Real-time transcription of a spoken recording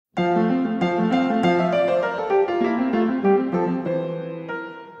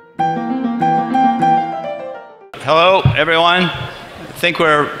Hello, everyone. I think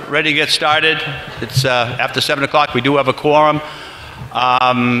we're ready to get started. It's after 7 o'clock. We do have a quorum.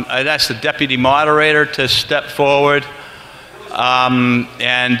 I'd ask the deputy moderator to step forward. I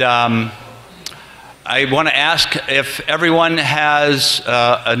want to ask if everyone has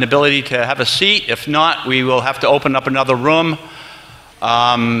an ability to have a seat. If not, we will have to open up another room. There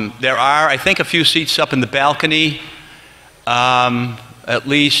are, I think, a few seats up in the balcony. At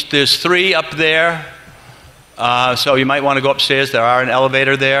least there's 3 up there. So you might want to go upstairs. There are an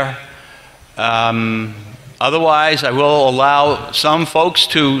elevator there. Otherwise, I will allow some folks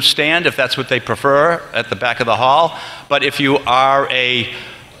to stand if that's what they prefer at the back of the hall. But if you are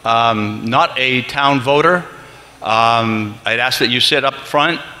not a town voter, I'd ask that you sit up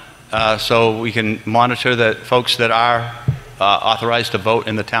front so we can monitor the folks that are authorized to vote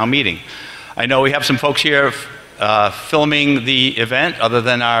in the town meeting. I know we have some folks here filming the event other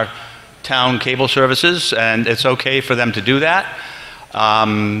than our town cable services, and it's okay for them to do that.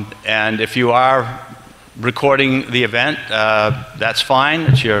 And if you are recording the event, that's fine.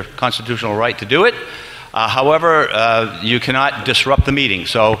 It's your constitutional right to do it. However, you cannot disrupt the meeting.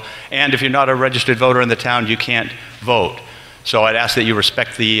 And if you're not a registered voter in the town, you can't vote. So I'd ask that you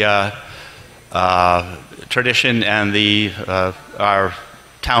respect the tradition and our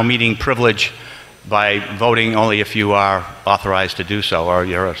town meeting privilege by voting only if you are authorized to do so or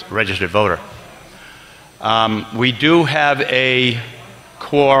you're a registered voter. We do have a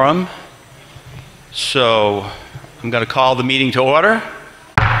quorum, so I'm going to call the meeting to order.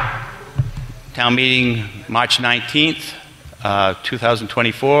 Town meeting, March 19th,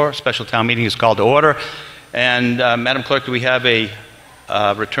 2024. Special town meeting is called to order. And Madam Clerk, do we have a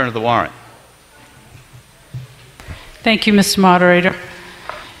return of the warrant? Thank you, Mr. Moderator.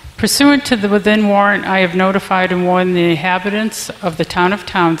 Pursuant to the within warrant, I have notified and warned the inhabitants of the town of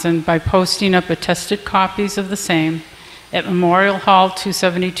Townsend by posting up attested copies of the same at Memorial Hall,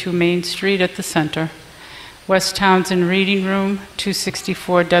 272 Main Street at the Center, West Townsend Reading Room,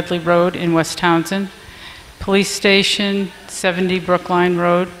 264 Dudley Road in West Townsend, Police Station, 70 Brookline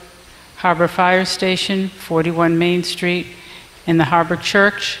Road, Harbor Fire Station, 41 Main Street, and the Harbor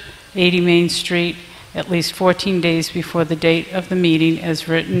Church, 80 Main Street, at least 14 days before the date of the meeting, as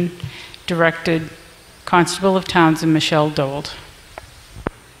written, directed, Constable of Townsend, Michelle Dold.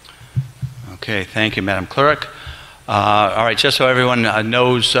 Okay, thank you, Madam Clerk. All right, just so everyone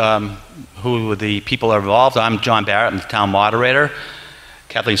knows who the people are involved, I'm John Barrett, I'm the town moderator.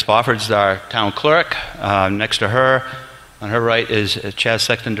 Kathleen Spofford's our town clerk. Next to her, on her right, is Chaz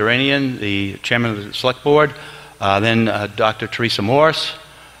Sexton-Duranian, the chairman of the select board. Then Dr. Teresa Morse,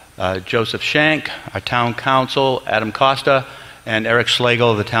 Joseph Shank, our town council, Adam Costa, and Eric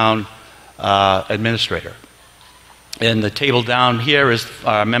Schlegel, the town administrator. And the table down here is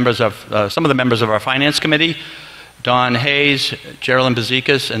members of some of the members of our finance committee: Don Hayes, Geraldine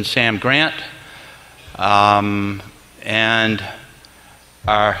Bazikas, and Sam Grant. And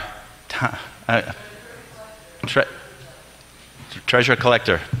our treasurer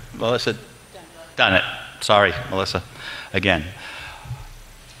collector, Melissa Dunnett. Sorry, Melissa, again.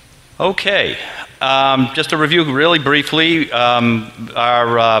 Okay, just to review really briefly,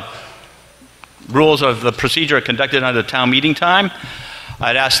 our rules of the procedure are conducted under town meeting time.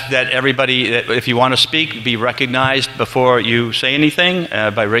 I'd ask that everybody, if you want to speak, be recognized before you say anything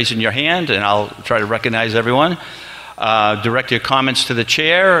by raising your hand, and I'll try to recognize everyone. Direct your comments to the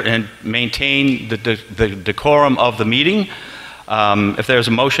chair and maintain the decorum of the meeting. If there's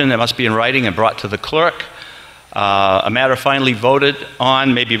a motion, it must be in writing and brought to the clerk. A matter finally voted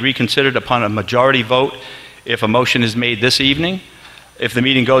on may be reconsidered upon a majority vote if a motion is made this evening. If the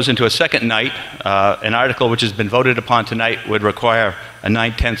meeting goes into a second night, an article which has been voted upon tonight would require a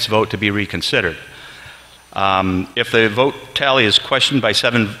 9/10 vote to be reconsidered. If the vote tally is questioned by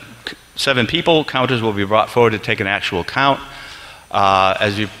seven people, counters will be brought forward to take an actual count.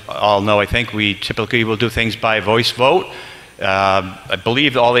 As you all know, I think we typically will do things by voice vote. I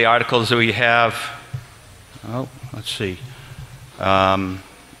believe all the articles that we have, let's see,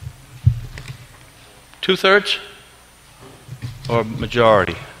 2/3 or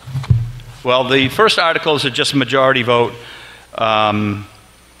majority? Well, the first articles are just majority vote.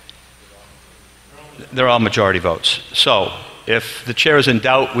 They're all majority votes. So if the chair is in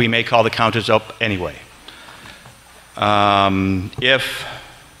doubt, we may call the counters up anyway. If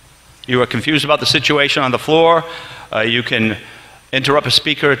you are confused about the situation on the floor, you can interrupt a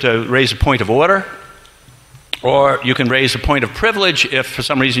speaker to raise a point of order, or you can raise a point of privilege if for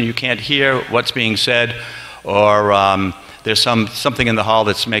some reason you can't hear what's being said, or there's something in the hall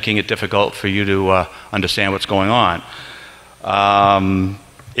that's making it difficult for you to understand what's going on.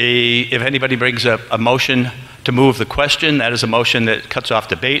 If anybody brings a motion to move the question. That is a motion that cuts off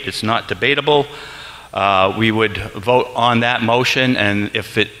debate. It's not debatable. We would vote on that motion, and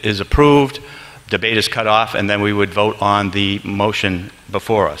if it is approved, debate is cut off, and then we would vote on the motion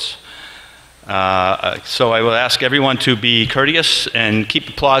before us. So I will ask everyone to be courteous and keep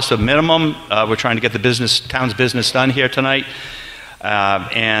applause to a minimum. We're trying to get the town's business done here tonight.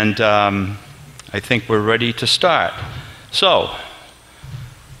 I think we're ready to start. So,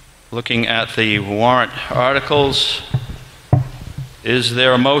 looking at the warrant articles, is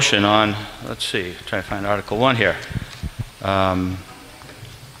there a motion on, let's see, try to find Article 1 here. I've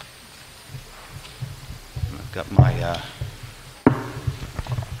got my,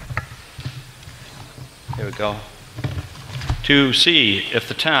 here we go. To see if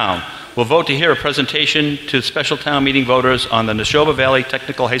the town will vote to hear a presentation to special town meeting voters on the Neshoba Valley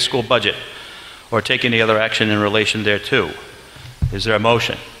Technical High School budget, or take any other action in relation thereto. Is there a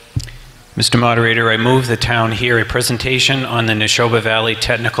motion? Mr. Moderator, I move the town hear a presentation on the Neshoba Valley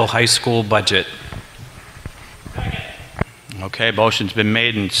Technical High School budget. Okay, motion's been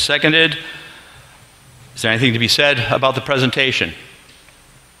made and seconded. Is there anything to be said about the presentation?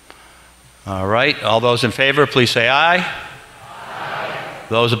 All right, all those in favor, please say aye. Aye.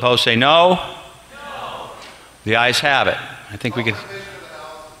 Those opposed say no. No. The ayes have it. I think we can...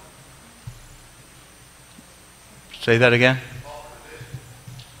 Say that again?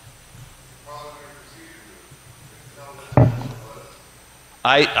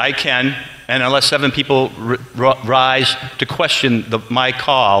 I can, and unless 7 people rise to question my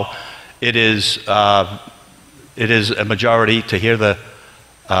call, it is a majority to hear the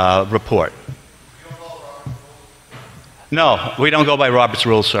report. No, we don't go by Robert's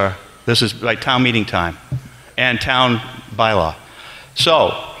rules, sir. This is by town meeting time and town bylaw.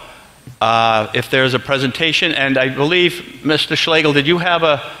 So, if there's a presentation, and I believe, Mr. Schlegel, did you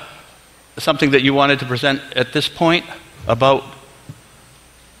have something that you wanted to present at this point about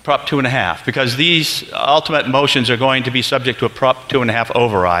Prop 2.5? Because these ultimate motions are going to be subject to a Prop 2.5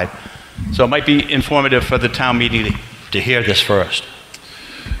 override. So it might be informative for the town meeting to hear this first.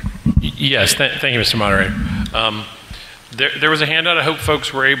 Yes, thank you, Mr. Moderator. There was a handout. I hope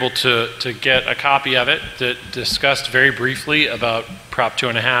folks were able to get a copy of it that discussed very briefly about Prop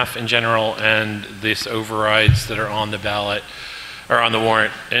 2.5 in general and these overrides that are on the ballot, or on the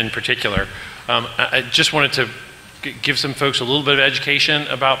warrant in particular. I just wanted to give some folks a little bit of education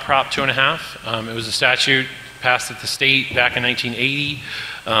about Prop 2.5. It was a statute passed at the state back in 1980.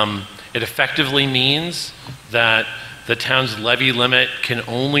 It effectively means that the town's levy limit can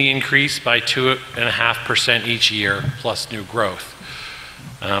only increase by 2.5% each year plus new growth.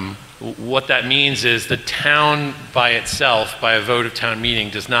 What that means is the town by itself, by a vote of town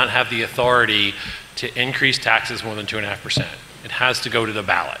meeting, does not have the authority to increase taxes more than 2.5%. It has to go to the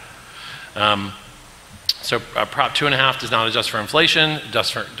ballot. So Prop 2.5 does not adjust for inflation, it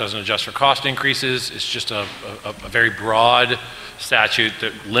doesn't adjust for cost increases. It's just a very broad statute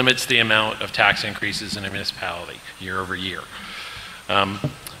that limits the amount of tax increases in a municipality year over year.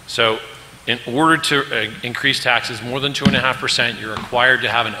 So in order to increase taxes more than 2.5%, you're required to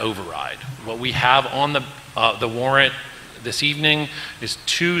have an override. What we have on the warrant this evening is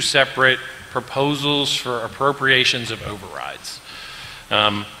 2 separate proposals for appropriations of overrides.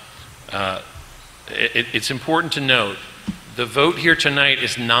 It's important to note, the vote here tonight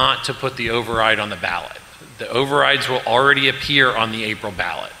is not to put the override on the ballot. The overrides will already appear on the April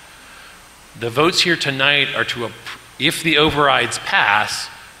ballot. The votes here tonight are to, if the overrides pass,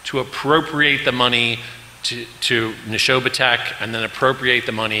 to appropriate the money to Neshoba Tech and then appropriate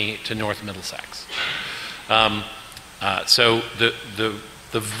the money to North Middlesex. So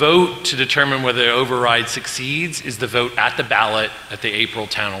the vote to determine whether the override succeeds is the vote at the ballot at the April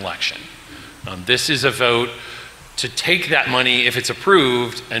town election. This is a vote to take that money, if it's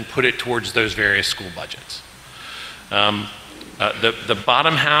approved, and put it towards those various school budgets. The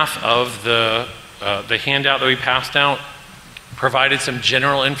bottom half of the handout that we passed out provided some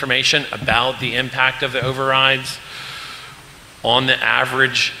general information about the impact of the overrides on the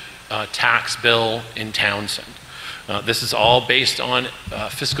average tax bill in Townsend. This is all based on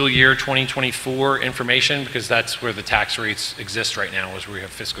fiscal year 2024 information, because that's where the tax rates exist right now, is where we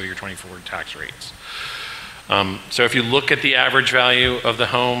have fiscal year 24 tax rates. So if you look at the average value of the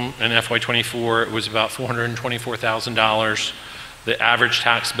home in FY24, it was about $424,000. The average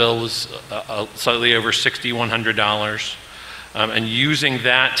tax bill was slightly over $6,100. And using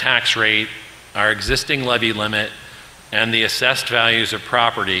that tax rate, our existing levy limit, and the assessed values of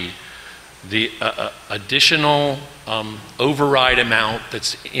property, the additional override amount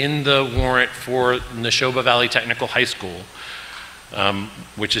that's in the warrant for Neshoba Valley Technical High School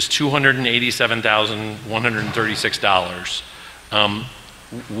which is $287,136,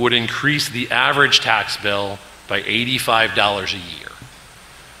 would increase the average tax bill by $85 a year.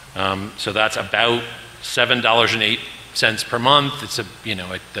 So that's about $7.08 per month. It's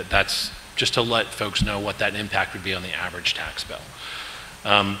that's just to let folks know what that impact would be on the average tax bill.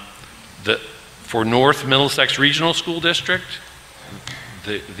 For North Middlesex Regional School District,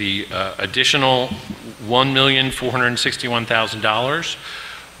 the additional $1,461,000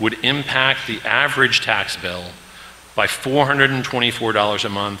 would impact the average tax bill by $424 a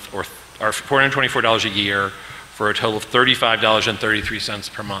month, or $424 a year, for a total of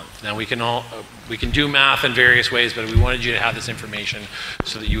 $35.33 per month. Now we can do math in various ways, but we wanted you to have this information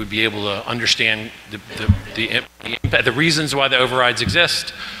so that you would be able to understand the reasons why the overrides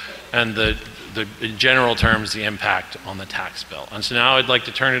exist, and in general terms, the impact on the tax bill. And so now I'd like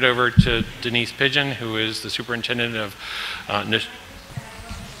to turn it over to Denise Pigeon, who is the superintendent of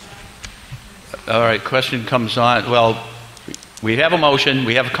All right, question comes on. Well, we have a motion.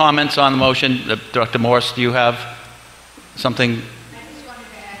 We have comments on the motion. Dr. Morse, do you have something?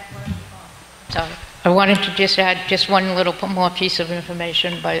 Sorry. I wanted to just add just one little more piece of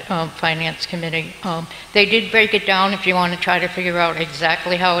information by Finance Committee. They did break it down if you want to try to figure out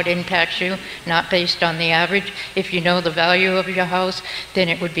exactly how it impacts you, not based on the average. If you know the value of your house, then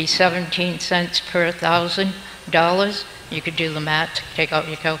it would be 17 cents per $1,000. You could do the math, take out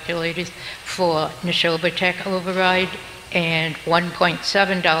your calculators, for Neshoba Tech override, and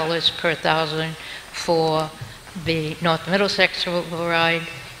 $1.7 per $1,000 for the North Middlesex override.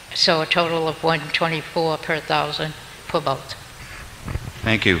 So a total of $124 per $1,000 for both.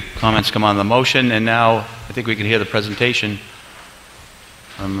 Thank you. Comments come on the motion, and now I think we can hear the presentation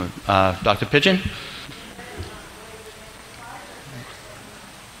from Dr. Pigeon.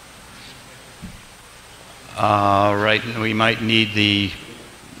 All right, we might need the,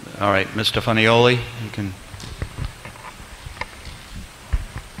 all right, Mr. Funioli, you can.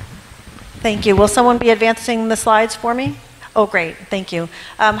 Thank you. Will someone be advancing the slides for me? Oh, great. Thank you.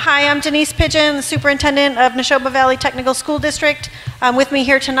 Hi, I'm Denise Pigeon, the superintendent of Neshoba Valley Technical School District. With me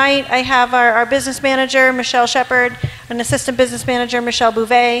here tonight, I have our business manager, Michelle Shepard, and assistant business manager, Michelle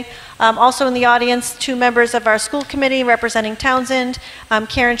Bouvet. Also in the audience, 2 members of our school committee representing Townsend,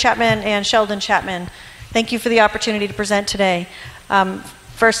 Karen Chapman and Sheldon Chapman. Thank you for the opportunity to present today.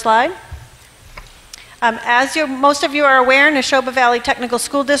 First slide. As most of you are aware, Neshoba Valley Technical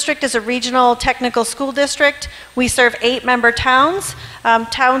School District is a regional technical school district. We serve 8 member towns.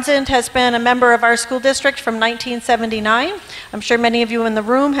 Townsend has been a member of our school district from 1979. I'm sure many of you in the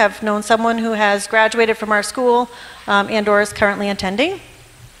room have known someone who has graduated from our school and or is currently attending.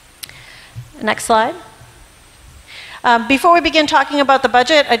 Next slide. Before we begin talking about the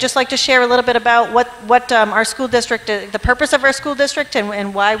budget, I'd just like to share a little bit about what our school district, the purpose of our school district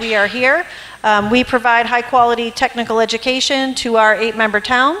and why we are here. We provide high quality technical education to our 8 member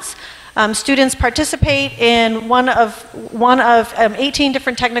towns. Students participate in one of 18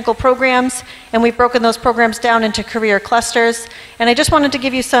 different technical programs, and we've broken those programs down into career clusters. And I just wanted to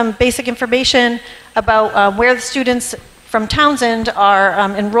give you some basic information about where the students from Townsend are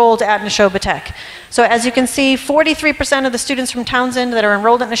enrolled at Neshoba Tech. So as you can see, 43% of the students from Townsend that are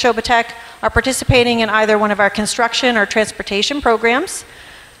enrolled at Neshoba Tech are participating in either one of our construction or transportation programs.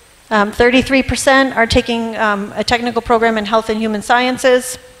 33% are taking a technical program in health and human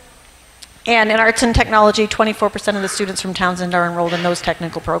sciences. And in arts and technology, 24% of the students from Townsend are enrolled in those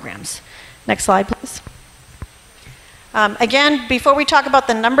technical programs. Next slide, please. Again, before we talk about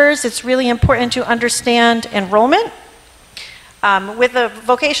the numbers, it's really important to understand enrollment. With a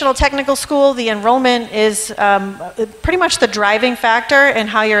vocational technical school, the enrollment is pretty much the driving factor in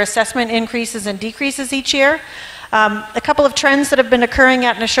how your assessment increases and decreases each year. A couple of trends that have been occurring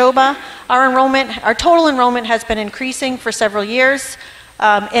at Neshoba, our total enrollment has been increasing for several years.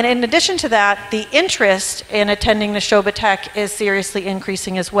 And in addition to that, the interest in attending Neshoba Tech is seriously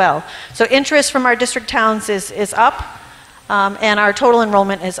increasing as well. So interest from our district towns is up, and our total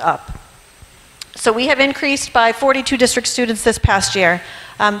enrollment is up. So we have increased by 42 district students this past year.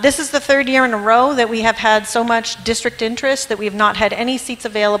 This is the 3rd year in a row that we have had so much district interest that we have not had any seats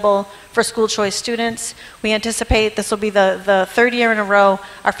available for school choice students. We anticipate this will be the 3rd year in a row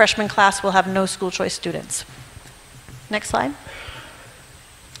our freshman class will have no school choice students. Next slide.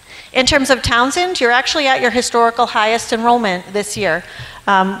 In terms of Townsend, you're actually at your historical highest enrollment this year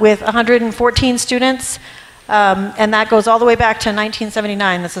with 114 students. And that goes all the way back to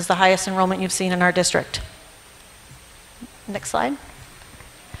 1979. This is the highest enrollment you've seen in our district. Next slide.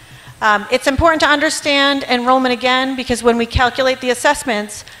 It's important to understand enrollment again because when we calculate the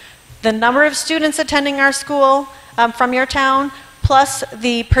assessments, the number of students attending our school from your town plus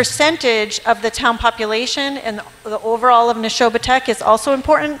the percentage of the town population and the overall of Neshoba Tech is also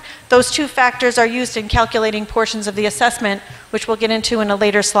important. Those two factors are used in calculating portions of the assessment, which we'll get into in a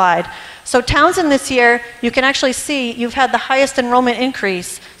later slide. So Townsend this year, you can actually see you've had the highest enrollment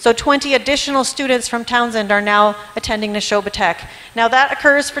increase. So 20 additional students from Townsend are now attending Neshoba Tech. Now that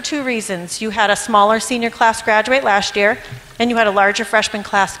occurs for two reasons. You had a smaller senior class graduate last year, and you had a larger freshman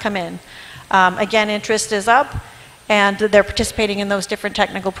class come in. Again, interest is up, and they're participating in those different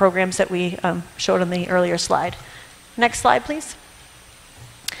technical programs that we showed on the earlier slide. Next slide, please.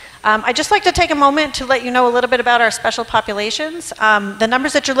 I'd just like to take a moment to let you know a little bit about our special populations. The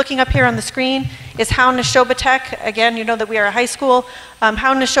numbers that you're looking up here on the screen is how Neshoba Tech, again, you know that we are a high school,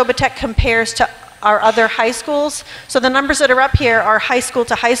 how Neshoba Tech compares to our other high schools. So the numbers that are up here are high school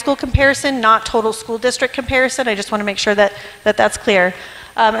to high school comparison, not total school district comparison. I just want to make sure that that's clear.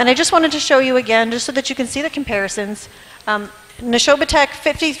 And I just wanted to show you again, just so that you can see the comparisons. Neshoba Tech,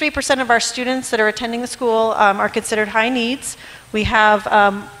 53% of our students that are attending the school are considered high needs. We have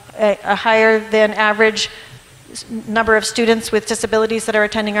a higher than average number of students with disabilities that are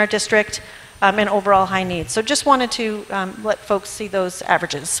attending our district, and overall high needs. So just wanted to let folks see those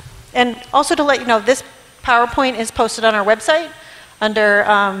averages. And also to let you know, this PowerPoint is posted on our website under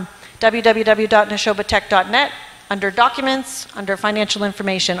www.neshobatech.net. Under documents, under financial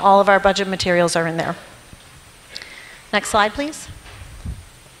information, all of our budget materials are in there. Next slide, please.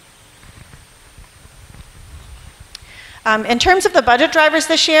 In terms of the budget drivers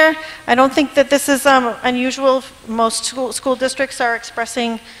this year, I don't think that this is unusual. Most school districts are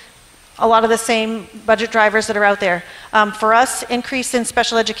expressing a lot of the same budget drivers that are out there. For us, increase in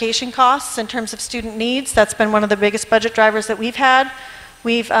special education costs in terms of student needs, that's been one of the biggest budget drivers that we've had.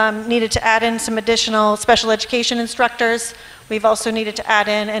 We've needed to add in some additional special education instructors. We've also needed to add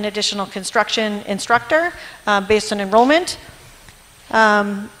in an additional construction instructor based on enrollment.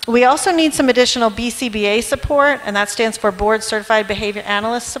 We also need some additional BCBA support, and that stands for Board Certified Behavior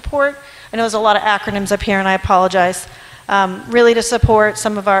Analyst support. I know there's a lot of acronyms up here, and I apologize. Really to support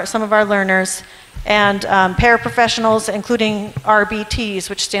some of our learners, and paraprofessionals, including RBTs,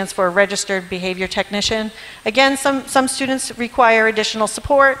 which stands for Registered Behavior Technician. Again, some students require additional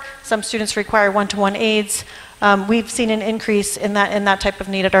support. Some students require one-to-one aids. We've seen an increase in that type of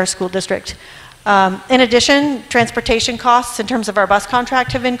need at our school district. In addition, transportation costs in terms of our bus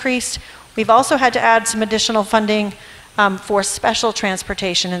contract have increased. We've also had to add some additional funding for special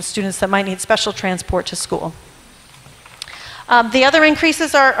transportation and students that might need special transport to school. The other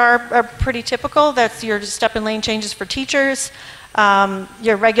increases are pretty typical. That's your step and lane changes for teachers,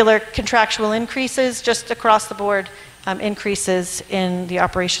 your regular contractual increases, just across the board increases in the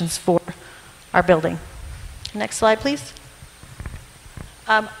operations for our building. Next slide, please.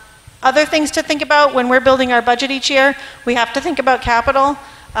 Other things to think about when we're building our budget each year, we have to think about capital.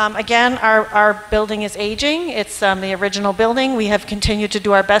 Again, our building is aging. It's the original building. We have continued to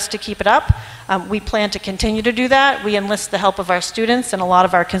do our best to keep it up. We plan to continue to do that. We enlist the help of our students in a lot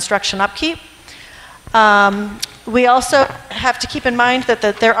of our construction upkeep. We also have to keep in mind that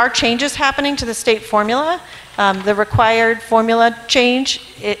there are changes happening to the state formula. The required formula change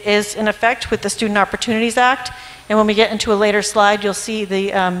is in effect with the Student Opportunities Act. And when we get into a later slide, you'll see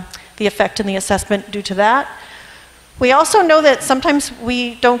the effect in the assessment due to that. We also know that sometimes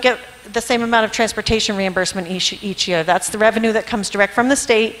we don't get the same amount of transportation reimbursement each year. That's the revenue that comes direct from the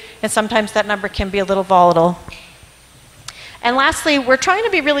state, and sometimes that number can be a little volatile. And lastly, we're trying to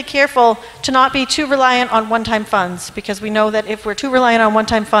be really careful to not be too reliant on one-time funds, because we know that if we're too reliant on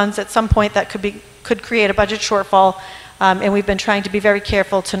one-time funds, at some point that could create a budget shortfall, and we've been trying to be very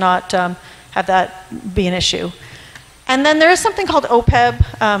careful to not have that be an issue. And then there is something called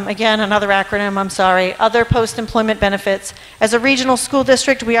OPEB, again, another acronym, I'm sorry, Other Post-Employment Benefits. As a regional school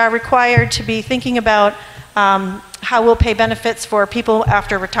district, we are required to be thinking about how we'll pay benefits for people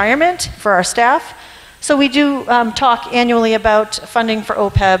after retirement, for our staff. So we do talk annually about funding for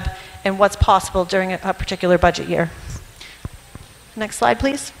OPEB and what's possible during a particular budget year. Next slide,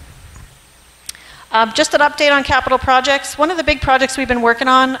 please. Just an update on capital projects. One of the big projects we've been working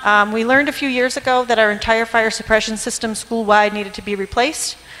on, we learned a few years ago that our entire fire suppression system school-wide needed to be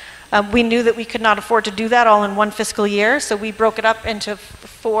replaced. We knew that we could not afford to do that all in one fiscal year, so we broke it up into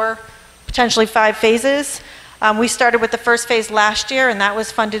 4, potentially 5 phases. We started with the first phase last year, and that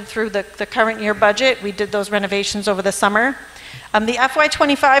was funded through the current year budget. We did those renovations over the summer. The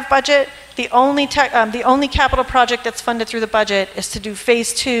FY25 budget, the only capital project that's funded through the budget is to do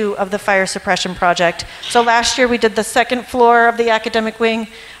phase 2 of the fire suppression project. So last year we did the second floor of the academic wing,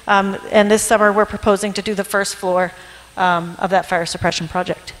 and this summer we're proposing to do the first floor of that fire suppression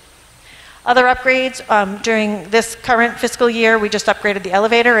project. Other upgrades, during this current fiscal year, we just upgraded the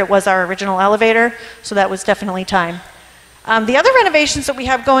elevator. It was our original elevator, so that was definitely time. The other renovations that we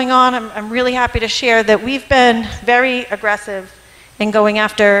have going on, I'm really happy to share that we've been very aggressive in going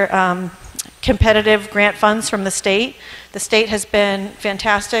after competitive grant funds from the state. The state has been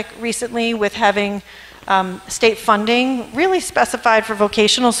fantastic recently with having state funding really specified for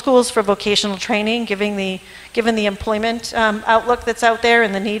vocational schools, for vocational training, given the employment outlook that's out there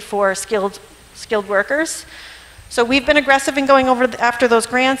and the need for skilled workers. So we've been aggressive in going after those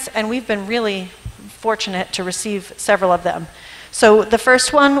grants, and we've been really fortunate to receive several of them. So the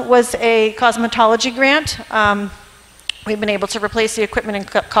first one was a cosmetology grant. We've been able to replace the equipment in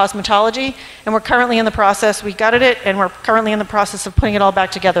cosmetology, and we're currently in the process, we gutted it, and we're currently in the process of putting it all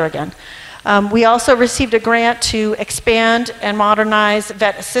back together again. We also received a grant to expand and modernize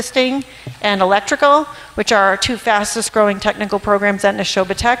vet assisting and electrical, which are our two fastest growing technical programs at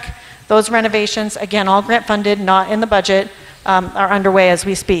Neshoba Tech. Those renovations, again, all grant funded, not in the budget, are underway as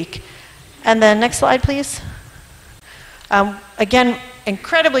we speak. And then next slide, please. Again,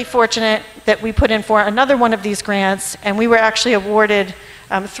 incredibly fortunate that we put in for another one of these grants, and we were actually awarded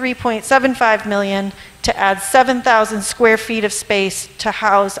 $3.75 million to add 7,000 square feet of space to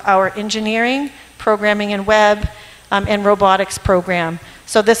house our engineering, programming and web, and robotics program.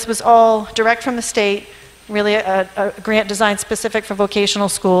 So this was all direct from the state, really a grant designed specific for vocational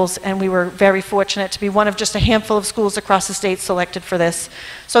schools, and we were very fortunate to be one of just a handful of schools across the state selected for this.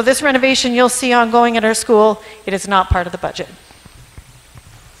 So this renovation you'll see ongoing at our school, it is not part of the budget.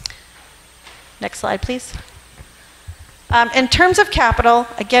 Next slide, please. In terms of capital,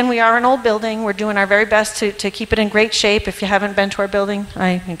 again, we are an old building. We're doing our very best to keep it in great shape. If you haven't been to our building,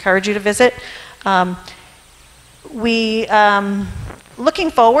 I encourage you to visit.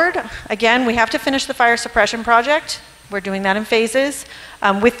 Looking forward, again, we have to finish the fire suppression project. We're doing that in phases.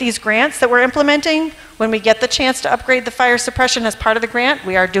 With these grants that we're implementing, when we get the chance to upgrade the fire suppression as part of the grant,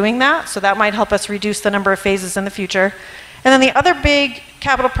 we are doing that. So that might help us reduce the number of phases in the future. And then the other big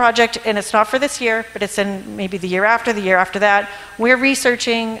capital project, and it's not for this year, but it's in maybe the year after that, we're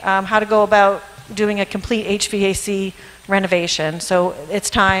researching how to go about doing a complete HVAC renovation. So it's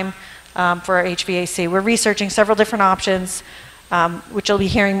time for our HVAC. We're researching several different options, which you'll be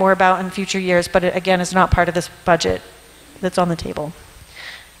hearing more about in future years, but it, again, is not part of this budget that's on the table.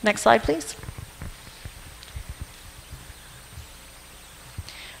 Next slide, please.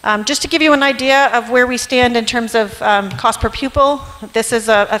 Just to give you an idea of where we stand in terms of cost per pupil, this is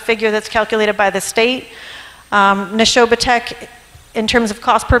a figure that's calculated by the state. Neshoba Tech, in terms of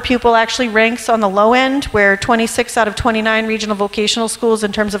cost per pupil, actually ranks on the low end. We're 26 out of 29 regional vocational schools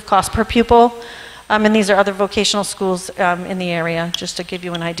in terms of cost per pupil. And these are other vocational schools in the area, just to give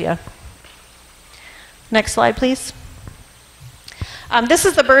you an idea. Next slide, please. This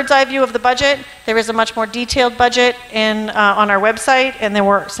is the bird's eye view of the budget. There is a much more detailed budget on our website, and there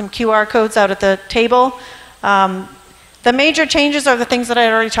were some QR codes out at the table. The major changes are the things that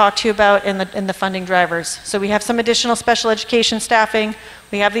I already talked to you about in the funding drivers. So we have some additional special education staffing.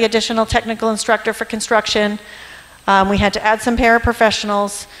 We have the additional technical instructor for construction. We had to add some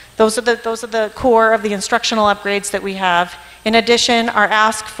paraprofessionals. Those are the core of the instructional upgrades that we have. In addition, our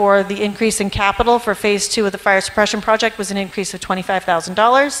ask for the increase in capital for phase 2 of the fire suppression project was an increase of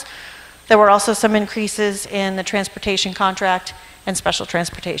 $25,000. There were also some increases in the transportation contract and special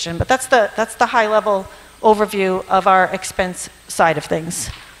transportation, but that's the high level overview of our expense side of things.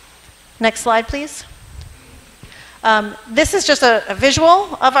 Next slide, please. This is just a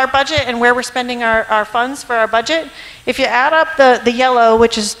visual of our budget and where we're spending our funds for our budget. If you add up the yellow,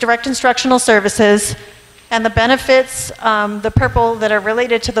 which is direct instructional services, and the benefits, the purple that are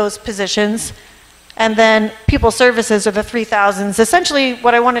related to those positions, and then pupil services are the 3,000s. Essentially,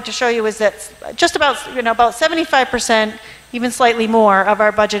 what I wanted to show you is that just about 75%, even slightly more, of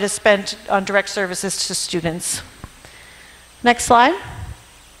our budget is spent on direct services to students. Next slide.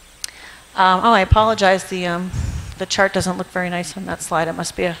 I apologize. The chart doesn't look very nice on that slide. It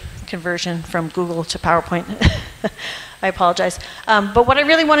must be a conversion from Google to PowerPoint. I apologize. But what I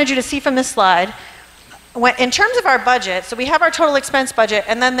really wanted you to see from this slide, in terms of our budget, so we have our total expense budget,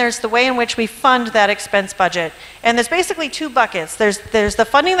 and then there's the way in which we fund that expense budget. And there's basically two buckets. There's the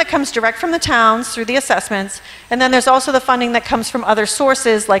funding that comes direct from the towns through the assessments, and then there's also the funding that comes from other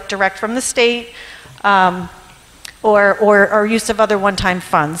sources, like direct from the state, or use of other one-time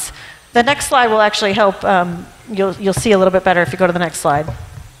funds. The next slide will actually help, you'll see a little bit better if you go to the next slide.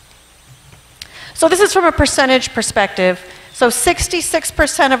 So this is from a percentage perspective. So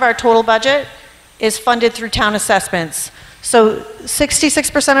 66% of our total budget is funded through town assessments. So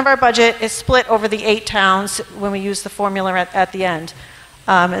 66% of our budget is split over the 8 towns when we use the formula at the end.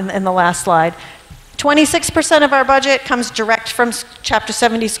 in the last slide. 26% of our budget comes direct from Chapter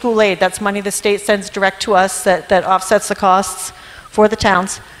 70 school aid. That's money the state sends direct to us that offsets the costs for the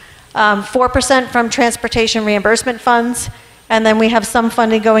towns. 4% from transportation reimbursement funds, and then we have some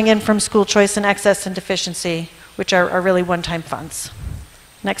funding going in from school choice and excess and deficiency, which are really one-time funds.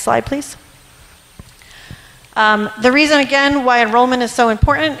 Next slide, please. The reason, again, why enrollment is so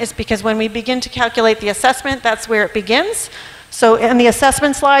important is because when we begin to calculate the assessment, that's where it begins. So in the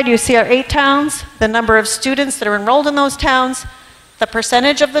assessment slide, you see our 8 towns, the number of students that are enrolled in those towns, the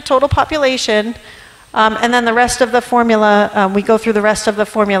percentage of the total population, and then the rest of the formula, we go through the rest of the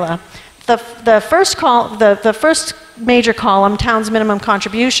formula. The first major column, town's minimum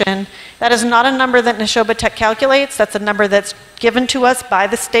contribution, that is not a number that Neshoba Tech calculates. That's a number that's given to us by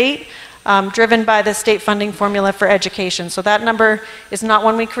the state, driven by the state funding formula for education. So that number is not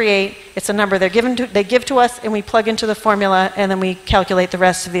one we create. It's a number they give to us, and we plug into the formula, and then we calculate the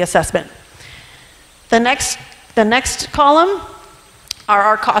rest of the assessment. The next column are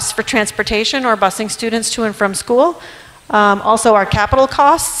our costs for transportation or busing students to and from school. Also our capital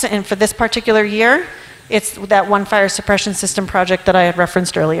costs, and for this particular year, it's that one fire suppression system project that I had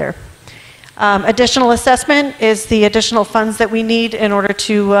referenced earlier. Additional assessment is the additional funds that we need in order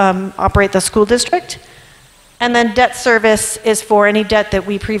to operate the school district. And then debt service is for any debt that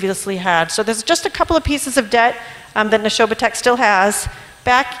we previously had. So there's just a couple of pieces of debt that Neshoba Tech still has.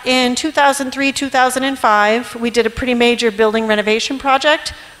 Back in 2003, 2005, we did a pretty major building renovation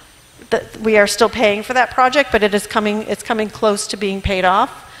project. We are still paying for that project, but it's coming close to being paid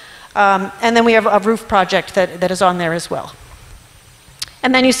off. And then we have a roof project that is on there as well.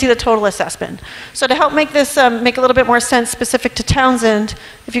 And then you see the total assessment. So to help make this make a little bit more sense specific to Townsend,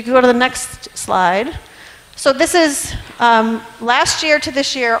 if you could go to the next slide. So this is last year to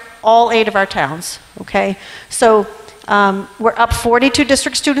this year, all 8 of our towns, okay? So we're up 42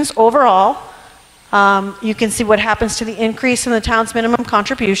 district students overall. You can see what happens to the increase in the town's minimum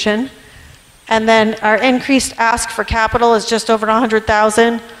contribution. And then our increased ask for capital is just over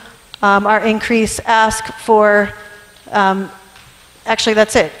 100,000. Our increase ask for, actually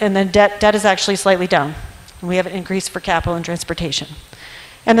that's it. And then debt is actually slightly down. We have an increase for capital and transportation.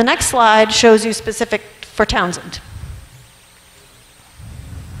 And the next slide shows you specific for Townsend.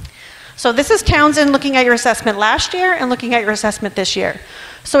 So this is Townsend looking at your assessment last year and looking at your assessment this year.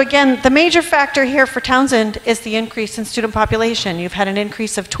 So again, the major factor here for Townsend is the increase in student population. You've had an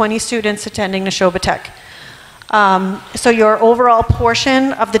increase of 20 students attending Neshoba Tech. So your overall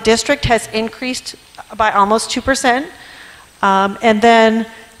portion of the district has increased by almost 2%. And then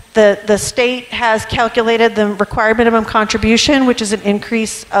the state has calculated the required minimum contribution, which is an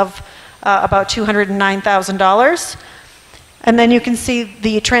increase of about $209,000. And then you can see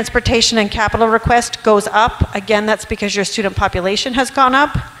the transportation and capital request goes up. Again, that's because your student population has gone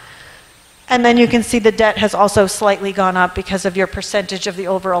up. And then you can see the debt has also slightly gone up because of your percentage of the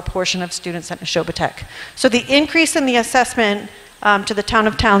overall portion of students at Neshoba Tech. So the increase in the assessment to the town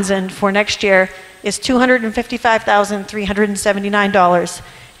of Townsend for next year is $255,379,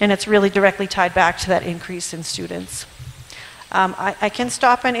 and it's really directly tied back to that increase in students. I can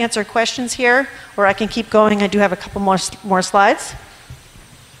stop and answer questions here, or I can keep going. I do have a couple more slides.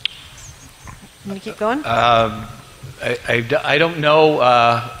 Let me keep going. I don't know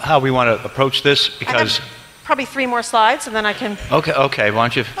how we want to approach this because... probably 3 more slides, and then I can... Okay. Why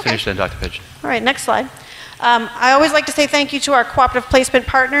don't you finish then, Dr. Pidgeon? All right, next slide. I always like to say thank you to our cooperative placement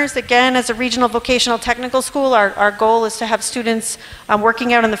partners. Again, as a regional vocational technical school, our goal is to have students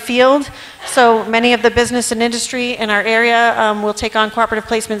working out in the field. So many of the business and industry in our area will take on cooperative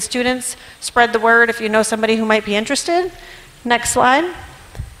placement students. Spread the word if you know somebody who might be interested. Next slide.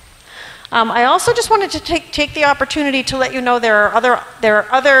 I also just wanted to take the opportunity to let you know there are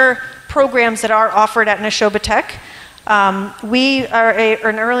other programs that are offered at Neshoba Tech. We are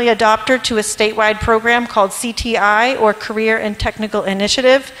an early adopter to a statewide program called CTI, or Career and Technical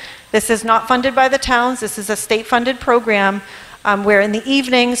Initiative. This is not funded by the towns. This is a state-funded program where in the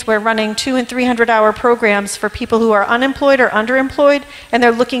evenings we're running 200- and 300-hour programs for people who are unemployed or underemployed, and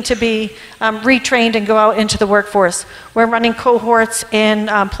they're looking to be retrained and go out into the workforce. We're running cohorts in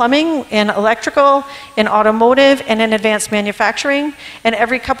plumbing, in electrical, in automotive, and in advanced manufacturing. And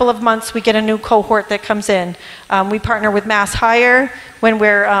every couple of months we get a new cohort that comes in. We partner with Mass Hire when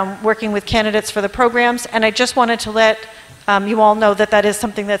we're working with candidates for the programs. And I just wanted to let you all know that is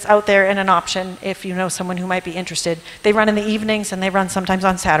something that's out there and an option if you know someone who might be interested. They run in the evenings and they run sometimes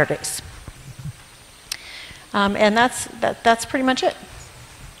on Saturdays. And that's pretty much it.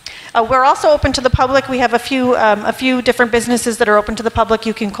 We're also open to the public. We have a few different businesses that are open to the public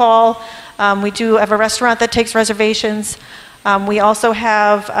you can call. We do have a restaurant that takes reservations. We also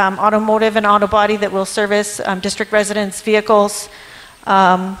have automotive and auto body that will service district residents' vehicles,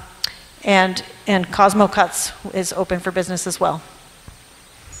 and Cosmo Cuts is open for business as well.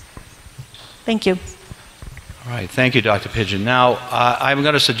 Thank you. All right, thank you, Dr. Pigeon. Now, I'm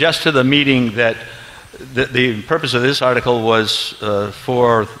going to suggest to the meeting that the purpose of this article was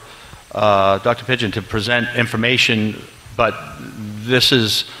for Dr. Pigeon to present information, but this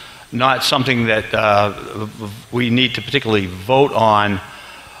is not something that we need to particularly vote on,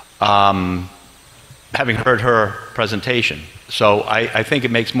 having heard her presentation. So I think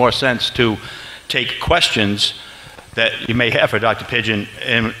it makes more sense to take questions that you may have for Dr. Pigeon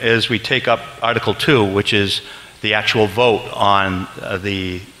as we take up Article 2, which is the actual vote on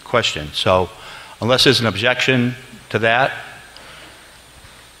the question. So unless there's an objection to that.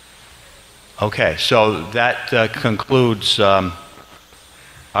 Okay, so that concludes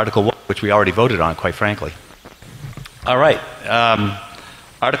Article 1, which we already voted on, quite frankly. All right,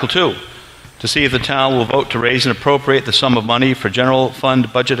 Article 2, to see if the town will vote to raise and appropriate the sum of money for general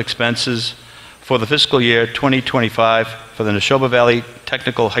fund budget expenses for the fiscal year 2025 for the Neshoba Valley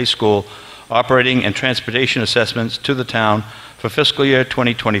Technical High School operating and transportation assessments to the town for fiscal year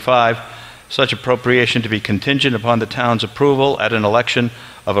 2025, such appropriation to be contingent upon the town's approval at an election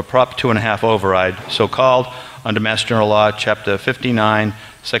of a Prop 2.5 override, so called, under Mass General Law, Chapter 59,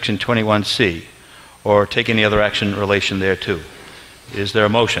 Section 21C, or take any other action in relation thereto. Is there a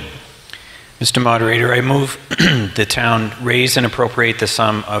motion? Mr. Moderator, I move the town raise and appropriate the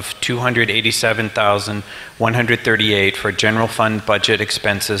sum of $287,138 for general fund budget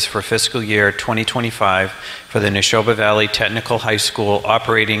expenses for fiscal year 2025 for the Neshoba Valley Technical High School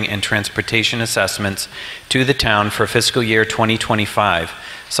operating and transportation assessments to the town for fiscal year 2025.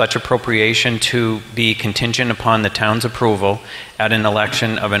 Such appropriation to be contingent upon the town's approval at an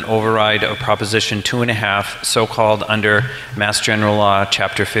election of an override of Proposition 2.5, so called under Mass General Law,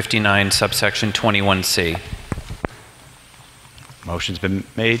 Chapter 59, subsection 21C. Motion's been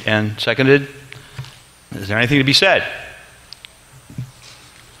made and seconded. Is there anything to be said?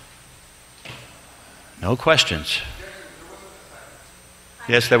 No questions.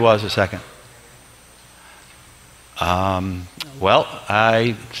 Yes, there was a second. Well,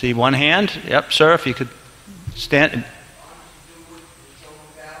 I see one hand. Yep, sir, if you could stand.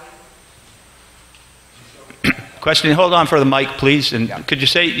 Question, hold on for the mic, please. And could you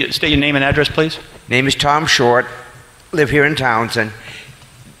state your name and address, please? Name is Tom Short, live here in Townsend.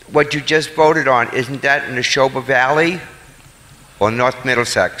 What you just voted on, isn't that in the Neshoba Valley or North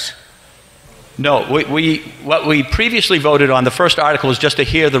Middlesex? No, what we previously voted on, the first article was just to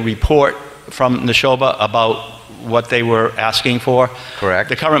hear the report from Neshoba about what they were asking for. Correct.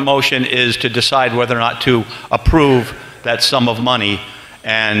 The current motion is to decide whether or not to approve that sum of money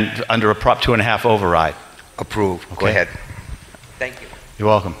and under a Prop 2.5 override. Approve. Okay. Go ahead. Thank you. You're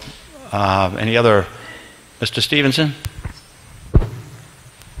welcome. Any other? Mr. Stevenson? I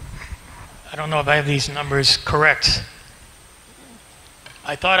don't know if I have these numbers correct.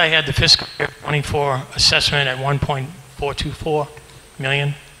 I thought I had the fiscal year 24 assessment at 1.424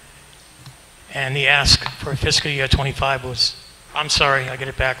 million. And the ask for fiscal year 25 was, I'm sorry, I get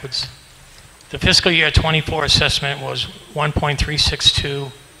it backwards. The fiscal year 24 assessment was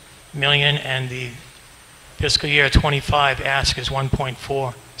 1.362 million, and the fiscal year 25 ask is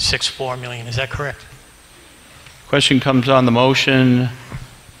 1.464 million. Is that correct? Question comes on the motion.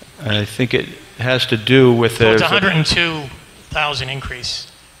 I think it has to do with So it's 102,000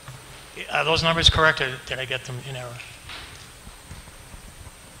 increase. Are those numbers correct, or did I get them in error?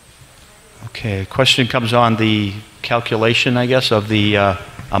 Okay, question comes on the calculation, I guess, of the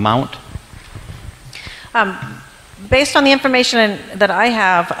amount. Based on the information that I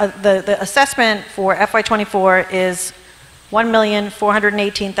have, the assessment for FY24 is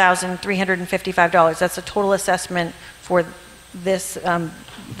 $1,418,355. That's the total assessment for this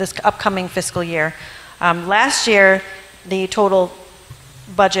this upcoming fiscal year. Last year, the total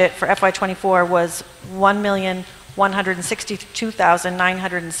budget for FY24 was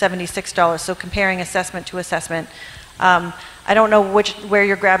 $1,162,976. So comparing assessment to assessment, I don't know where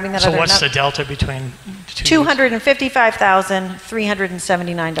you're grabbing that. So what's the delta between the two?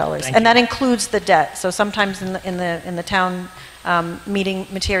 $255,379, and that includes the debt. So sometimes in the town meeting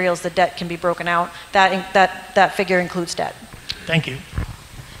materials, the debt can be broken out. That figure includes debt. Thank you.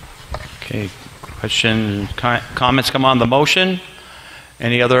 Okay, question, comments come on the motion.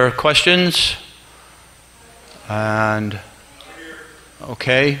 Any other questions? And,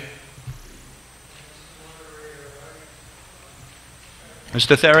 okay.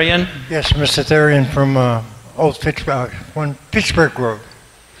 Mr. Therian? Yes, Mr. Therian from Old Fitchburg, Fitchburg Road.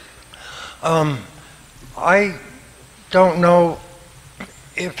 I don't know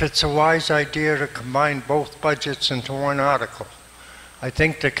if it's a wise idea to combine both budgets into one article. I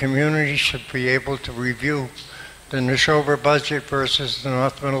think the community should be able to review the Neshoba budget versus the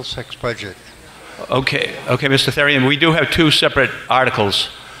North Middlesex budget. Okay, Mr. Therian, we do have two separate articles.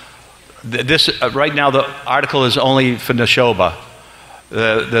 Right now, the article is only for Neshoba.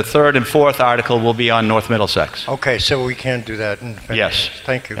 The third and fourth article will be on North Middlesex. Okay, so we can do that. Yes.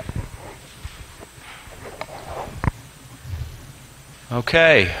 Thank you.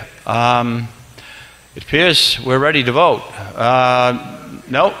 Okay. It appears we're ready to vote.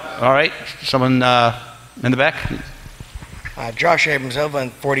 No? All right. Someone in the back? Josh Abrams over on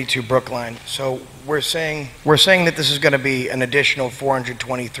 42 Brookline. So we're saying that this is going to be an additional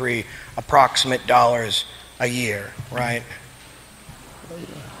 423 approximate dollars a year, right?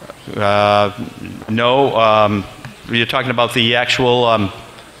 No. You're talking about the actual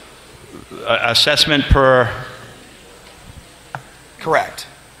assessment per... Correct.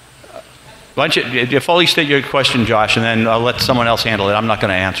 Why don't you fully state your question, Josh, and then I'll let someone else handle it. I'm not going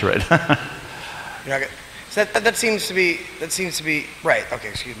to answer it. So that seems to be right. Okay,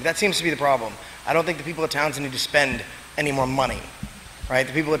 excuse me. That seems to be the problem. I don't think the people of Townsend need to spend any more money, right?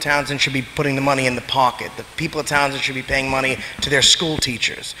 The people of Townsend should be putting the money in the pocket. The people of Townsend should be paying money to their school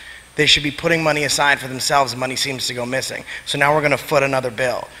teachers. They should be putting money aside for themselves, and money seems to go missing. So now we're going to foot another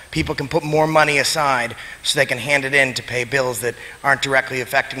bill. People can put more money aside so they can hand it in to pay bills that aren't directly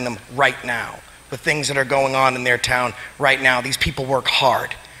affecting them right now. The things that are going on in their town right now, these people work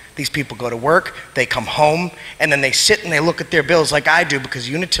hard. These people go to work, they come home, and then they sit and they look at their bills like I do, because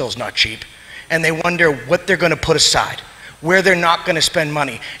Unitil's not cheap, and they wonder what they're going to put aside, where they're not going to spend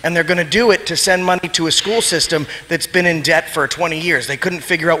money. And they're going to do it to send money to a school system that's been in debt for 20 years. They couldn't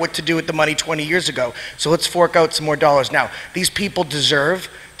figure out what to do with the money 20 years ago. So let's fork out some more dollars. Now, these people deserve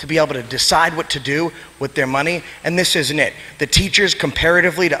to be able to decide what to do with their money, and this isn't it. The teachers,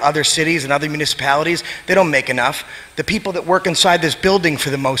 comparatively to other cities and other municipalities, they don't make enough. The people that work inside this building, for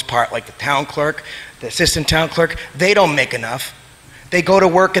the most part, like the town clerk, the assistant town clerk, they don't make enough. They go to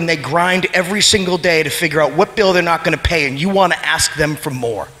work and they grind every single day to figure out what bill they're not going to pay, and you want to ask them for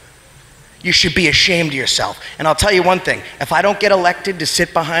more. You should be ashamed of yourself. And I'll tell you one thing, if I don't get elected to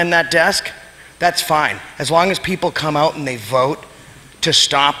sit behind that desk, that's fine. As long as people come out and they vote to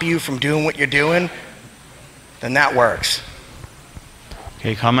stop you from doing what you're doing, then that works.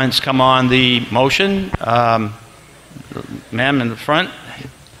 Okay, comments come on the motion. Ma'am in the front.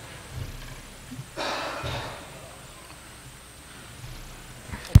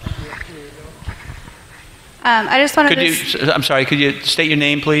 I just wanted to... I'm sorry, could you state your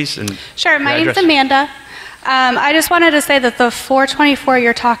name, please? And sure, my address? name's Amanda. I just wanted to say that the 424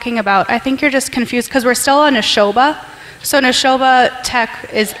 you're talking about, I think you're just confused because we're still on Neshoba. So Neshoba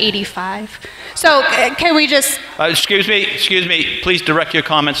Tech is 85. So can we just... excuse me, please direct your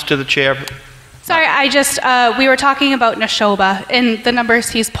comments to the chair. Sorry, we were talking about Neshoba, and the numbers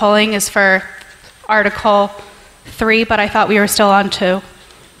he's pulling is for Article 3, but I thought we were still on 2.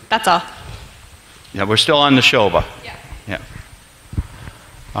 That's all. Yeah, we're still on Neshoba. Yeah.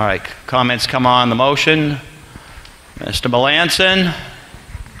 All right, comments come on the motion. Mr. Melanson.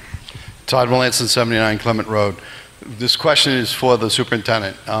 Todd Melanson, 79 Clement Road. This question is for the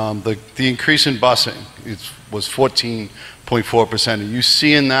superintendent. The increase in busing was 14.4%. Are you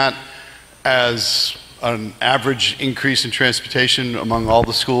seeing that as an average increase in transportation among all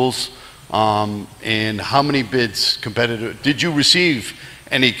the schools? And how many bids competitive, did you receive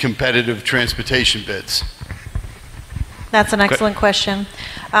any competitive transportation bids? That's an excellent question.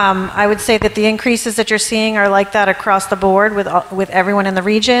 I would say that the increases that you're seeing are like that across the board with everyone in the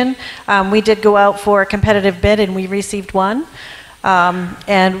region. We did go out for a competitive bid and we received one.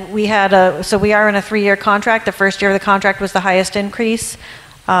 And we had so we are in a 3-year contract. The first year of the contract was the highest increase.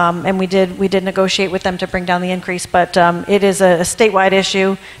 And we did negotiate with them to bring down the increase, but it is a statewide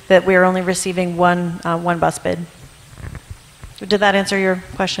issue that we are only receiving one bus bid. Did that answer your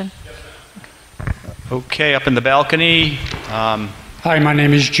question? Okay, up in the balcony. Hi, my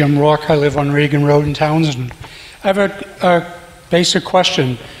name is Jim Rourke. I live on Reagan Road in Townsend. I have a basic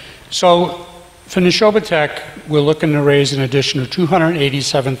question. So for Neshoba Tech, we're looking to raise an additional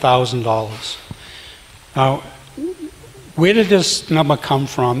 $287,000. Now, where did this number come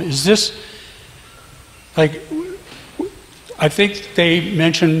from? Is this, like, I think they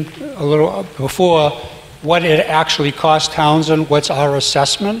mentioned a little before what it actually cost Townsend, what's our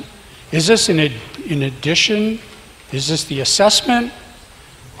assessment? Is this in addition? Is this the assessment?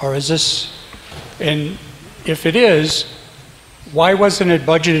 Or is this, and if it is, why wasn't it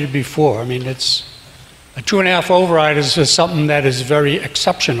budgeted before? I mean, it's a 2.5 override is something that is very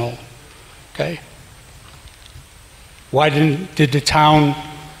exceptional, okay? did the town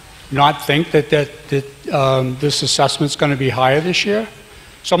not think that this assessment's going to be higher this year?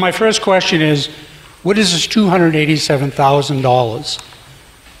 So my first question is, what is this $287,000?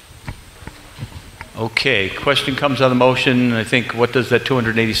 Okay, question comes on the motion. I think, what does that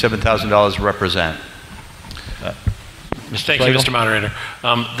 $287,000 represent? Thank you, Mr. Moderator.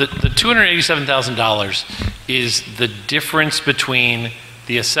 The $287,000 is the difference between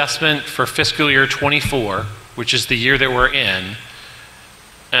the assessment for fiscal year 24, which is the year that we're in,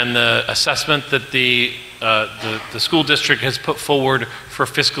 and the assessment that the school district has put forward for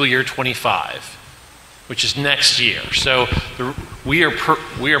fiscal year 25, which is next year. So we are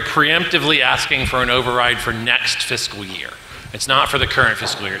preemptively asking for an override for next fiscal year. It's not for the current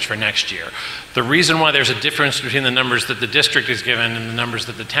fiscal year, it's for next year. The reason why there's a difference between the numbers that the district is given and the numbers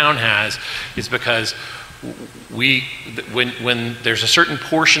that the town has is because when there's a certain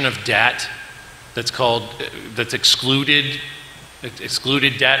portion of debt that's excluded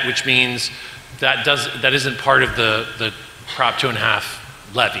debt, which means that isn't part of the Prop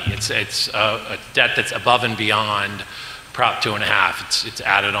 2.5 levy. It's a debt that's above and beyond Prop 2.5. It's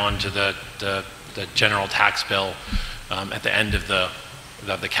added on to the general tax bill at the end of the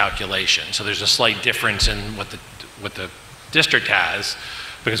calculation. So there's a slight difference in what the district has,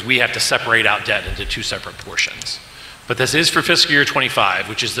 because we have to separate out debt into two separate portions. But this is for fiscal year 25,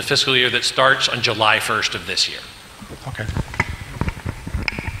 which is the fiscal year that starts on July 1st of this year. Okay.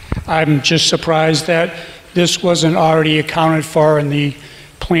 I'm just surprised that this wasn't already accounted for in the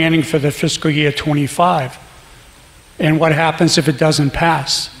planning for the fiscal year 25. And what happens if it doesn't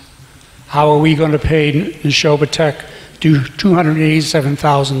pass? How are we going to pay Neshoba Tech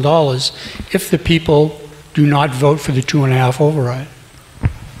 $287,000 if the people do not vote for the 2.5 override?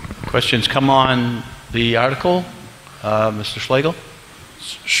 Questions come on the article. Mr. Schlegel?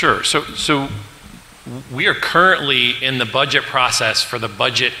 Sure. So we are currently in the budget process for the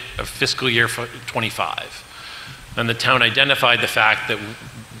budget of fiscal year 25. And the town identified the fact that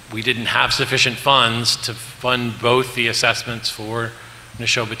we didn't have sufficient funds to fund both the assessments for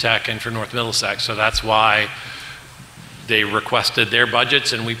Neshoba Tech and for North Middlesex. So that's why they requested their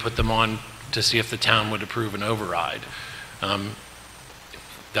budgets, and we put them on to see if the town would approve an override.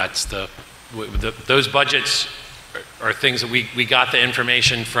 Those budgets are things that we got the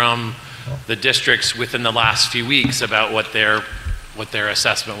information from the districts within the last few weeks about what their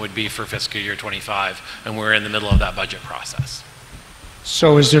assessment would be for fiscal year 25, and we're in the middle of that budget process.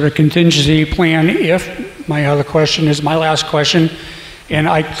 So is there a contingency plan if, my last question, and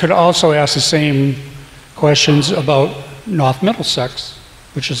I could also ask the same questions about North Middlesex,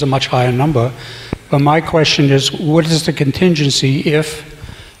 which is a much higher number, but my question is, what is the contingency if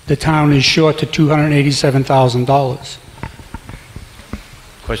the town is short to $287,000?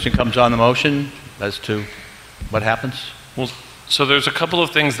 Question comes on the motion as to what happens? Well, so there's a couple of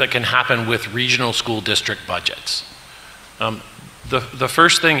things that can happen with regional school district budgets. The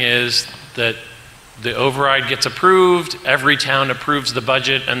first thing is that the override gets approved, every town approves the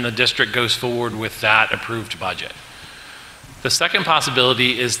budget, and the district goes forward with that approved budget. The second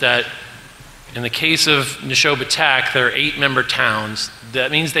possibility is that in the case of Neshoba Tech, there are 8-member towns.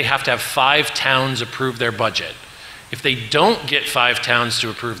 That means they have to have 5 towns approve their budget. If they don't get 5 towns to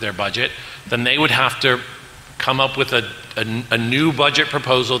approve their budget, then they would have to come up with a new budget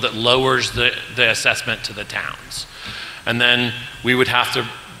proposal that lowers the assessment to the towns. And then we would have to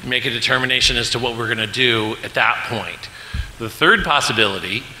make a determination as to what we're going to do at that point. The third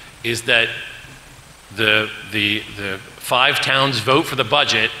possibility is that the 5 towns vote for the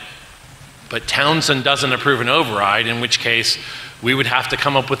budget, but Townsend doesn't approve an override, in which case we would have to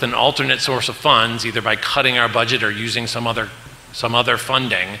come up with an alternate source of funds, either by cutting our budget or using some other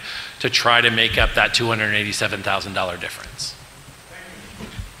funding to try to make up that $287,000 difference.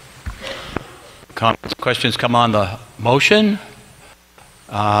 Questions come on the motion.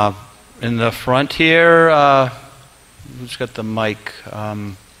 In the front here, who's got the mic?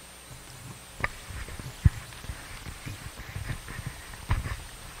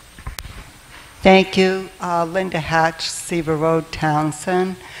 Thank you. Linda Hatch, Seaver Road,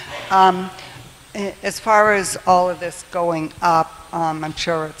 Townsend. As far as all of this going up, I'm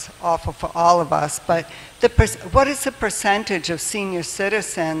sure it's awful for all of us, but what is the percentage of senior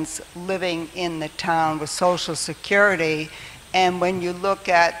citizens living in the town with Social Security? And when you look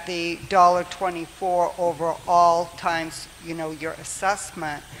at the $1.24 overall times, your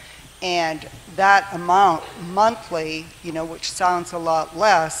assessment, and that amount monthly, which sounds a lot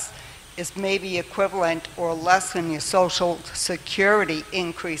less, is maybe equivalent or less than your Social Security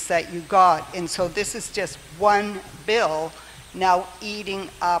increase that you got. And so this is just one bill now eating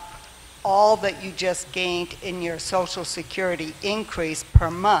up all that you just gained in your Social Security increase per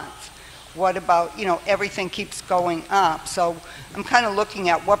month. What about, everything keeps going up. So I'm kind of looking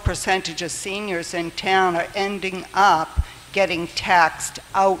at what percentage of seniors in town are ending up getting taxed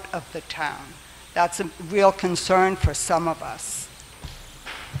out of the town. That's a real concern for some of us.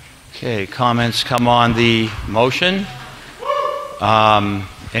 Okay, comments come on the motion.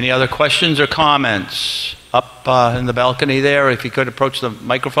 Any other questions or comments? Up in the balcony there, if you could approach the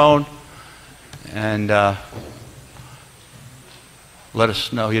microphone and let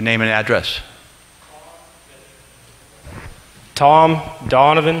us know your name and address. Tom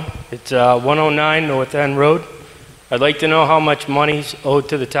Donovan. It's 109 North End Road. I'd like to know how much money's owed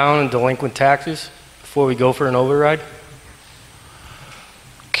to the town in delinquent taxes before we go for an override.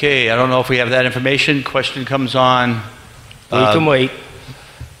 Okay, I don't know if we have that information. Question comes on. We can wait.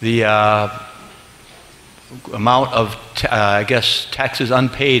 The amount of, I guess, taxes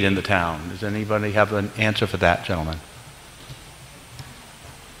unpaid in the town. Does anybody have an answer for that, gentlemen?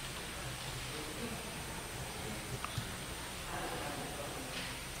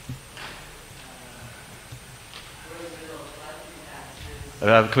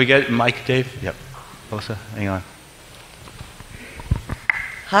 Can we get Mike, Dave? Yep. Melissa, hang on.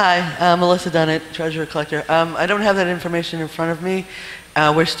 Hi, Melissa Dunnett, Treasurer Collector. I don't have that information in front of me.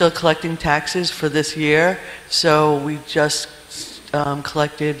 We're still collecting taxes for this year, so we just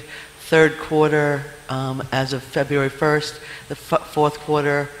collected third quarter as of February 1st. The fourth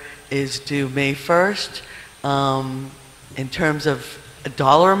quarter is due May 1st. In terms of a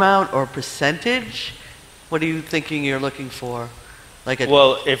dollar amount or percentage, what are you thinking you're looking for?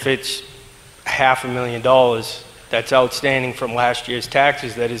 Well, if it's $500,000 that's outstanding from last year's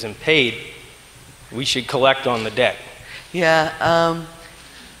taxes that isn't paid, we should collect on the debt. Yeah,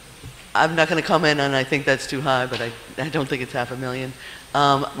 I'm not going to comment on I think that's too high, but I don't think it's $500,000.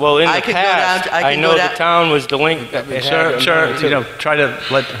 Well, in the past, I know the town was delinquent. Sir, try to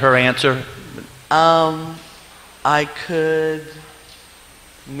let her answer. I could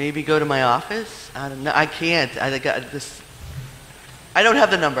maybe go to my office. I don't know. I can't. I don't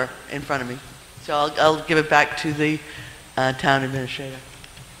have the number in front of me, so I'll give it back to the town administrator.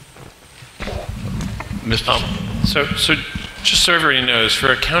 So just so everybody knows,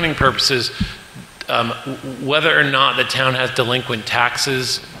 for accounting purposes, whether or not the town has delinquent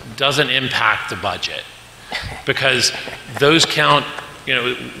taxes doesn't impact the budget, because those count.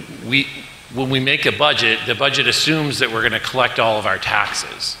 When we make a budget, the budget assumes that we're going to collect all of our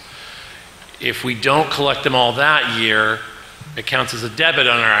taxes. If we don't collect them all that year, it counts as a debit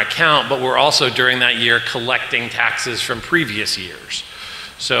on our account, but we're also during that year collecting taxes from previous years.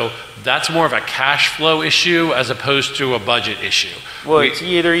 So that's more of a cash flow issue as opposed to a budget issue. Well, it's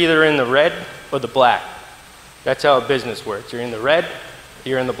either in the red or the black. That's how a business works. You're in the red,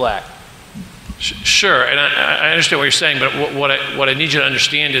 you're in the black. Sure, and I understand what you're saying, but what I need you to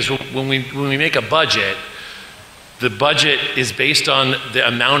understand is when we make a budget, the budget is based on the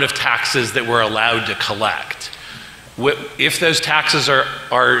amount of taxes that we're allowed to collect. If those taxes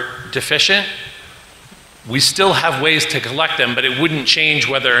are deficient, we still have ways to collect them, but it wouldn't change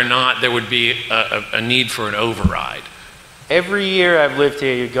whether or not there would be a need for an override. Every year I've lived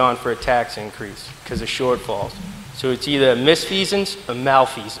here, you've gone for a tax increase because of shortfalls. So it's either misfeasance or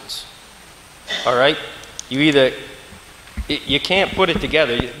malfeasance. All right? You can't put it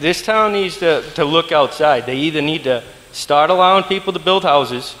together. This town needs to look outside. They either need to start allowing people to build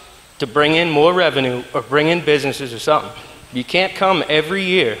houses to bring in more revenue or bring in businesses or something. You can't come every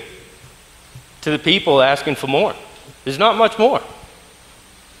year to the people asking for more. There's not much more.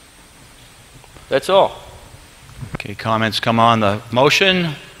 That's all. Okay, comments come on the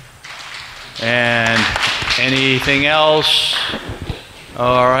motion. And anything else?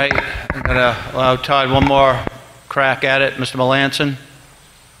 All right, I'm going to allow Todd one more crack at it. Mr. Melanson?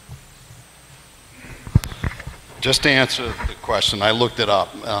 Just to answer the question, I looked it up.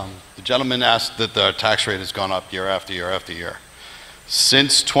 The gentleman asked that the tax rate has gone up year after year after year.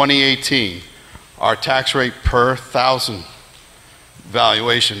 Since 2018, our tax rate per thousand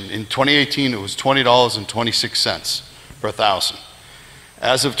valuation, in 2018 it was $20.26 per thousand.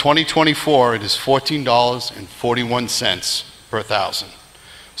 As of 2024, it is $14.41 per thousand.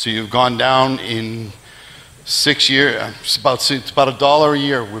 So you've gone down in 6 years, it's about $1 a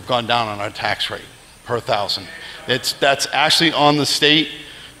year we've gone down on our tax rate per thousand. That's actually on the state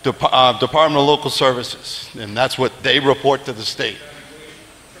Department of Local Services, and that's what they report to the state.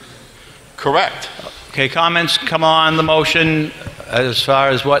 Correct. Okay, comments come on the motion as far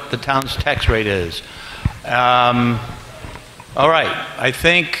as what the town's tax rate is. All right, I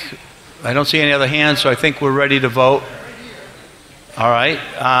don't see any other hands, so I think we're ready to vote. All right,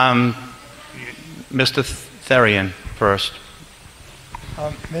 Mr. Therian first.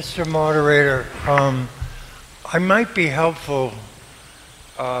 Mr. Moderator, I might be helpful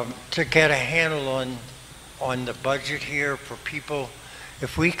to get a handle on the budget here for people.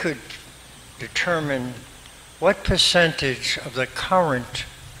 If we could determine what percentage of the current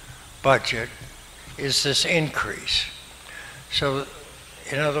budget is this increase. So,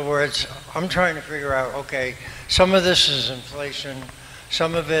 in other words, I'm trying to figure out, okay, some of this is inflation,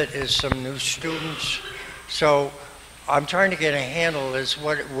 some of it is some new students. So I'm trying to get a handle as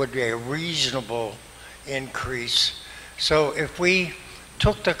what would be a reasonable increase. So if we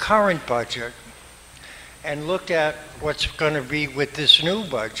took the current budget and looked at what's going to be with this new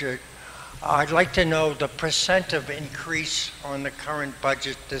budget, I'd like to know the percent of increase on the current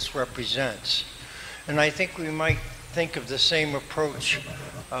budget this represents. And I think we might think of the same approach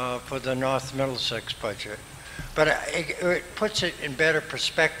for the North Middlesex budget. But it puts it in better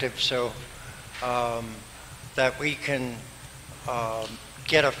perspective so that we can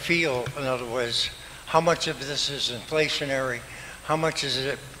get a feel, in other words, how much of this is inflationary, how much is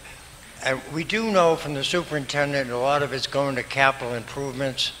it. And we do know from the superintendent a lot of it's going to capital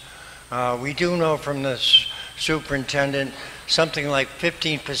improvements. We do know from the superintendent something like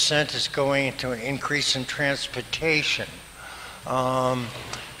 15% is going into an increase in transportation.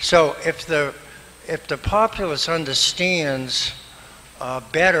 So if the populace understands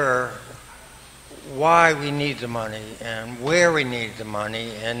better why we need the money and where we need the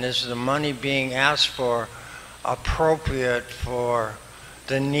money, and is the money being asked for appropriate for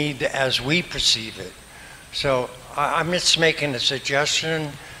the need as we perceive it. So I'm just making a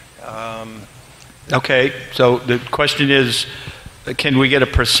suggestion. Okay, so the question is, can we get a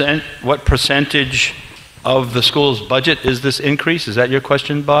percent, what percentage of the school's budget is this increase? Is that your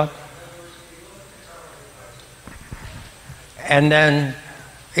question, Bob? And then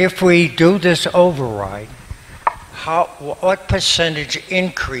if we do this override, what percentage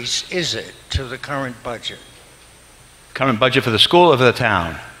increase is it to the current budget? Current budget for the school or for the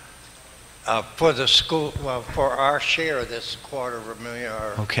town? For the school, well, for our share of this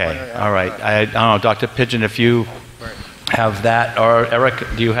 $250,000. Okay, all right. I don't know, Dr. Pigeon, if you have that, or Eric,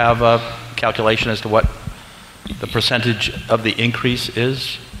 do you have a calculation as to what the percentage of the increase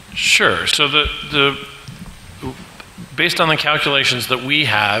is? Sure. So based on the calculations that we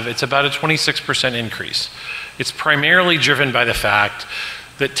have, it's about a 26% increase. It's primarily driven by the fact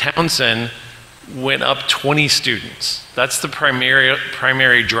that Townsend went up 20 students. That's the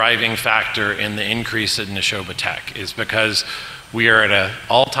primary driving factor in the increase in Neshoba Tech, is because we are at an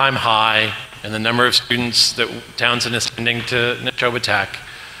all-time high in the number of students that Townsend is sending to Neshoba Tech,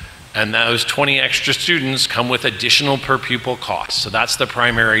 and those 20 extra students come with additional per pupil costs. So that's the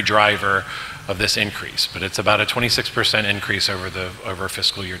primary driver of this increase, but it's about a 26% increase over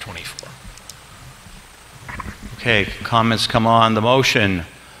fiscal year 24. Okay, comments come on the motion.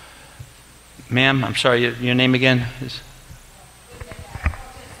 Ma'am, I'm sorry, your name again?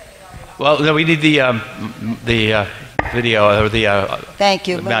 Well, no, we need the video or the. Thank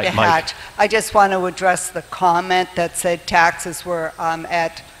you, Linda mic. Hatch. I just want to address the comment that said taxes were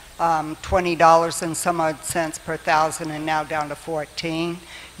at $20 and some odd cents per thousand and now down to 14.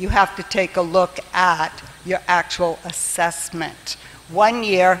 You have to take a look at your actual assessment. 1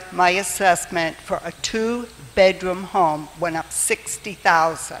 year, my assessment for a 2-bedroom home went up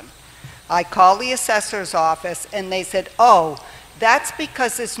 $60,000. I called the assessor's office and they said, oh, that's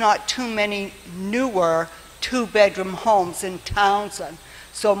because there's not too many newer 2-bedroom homes in Townsend.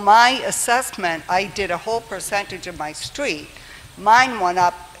 So my assessment, I did a whole percentage of my street. Mine went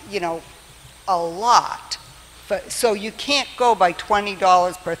up, a lot. So you can't go by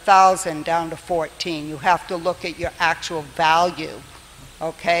 $20 per thousand down to 14. You have to look at your actual value.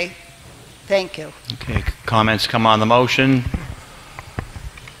 Okay? Thank you. Okay, comments come on the motion.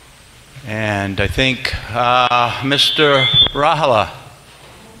 And I think Mr. Rahala.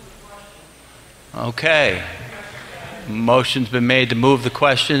 Okay. Motion's been made to move the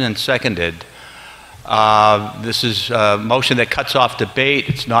question and seconded. This is a motion that cuts off debate.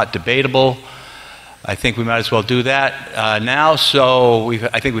 It's not debatable. I think we might as well do that now. So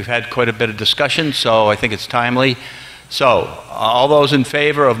I think we've had quite a bit of discussion, so I think it's timely. So all those in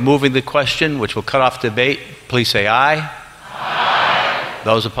favor of moving the question, which will cut off debate, please say aye. Aye.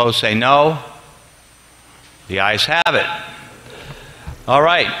 Those opposed say no. The ayes have it. All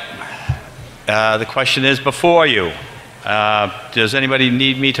right. The question is before you. Does anybody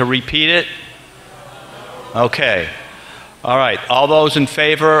need me to repeat it? Okay. All right. All those in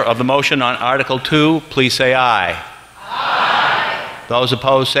favor of the motion on Article 2, please say aye. Aye. Those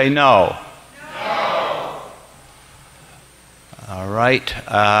opposed say no. No. All right.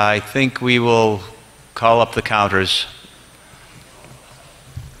 I think we will call up the counters.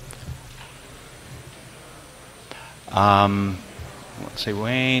 Let's see,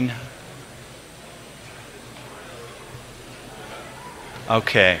 Wayne.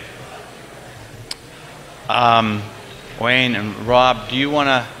 Okay. Wayne and Rob, do you want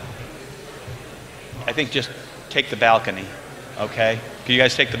to, I think just take the balcony, okay? Can you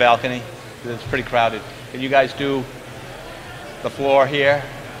guys take the balcony? It's pretty crowded. Can you guys do the floor here?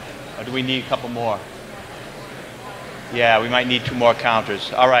 Or do we need a couple more? Yeah, we might need 2 more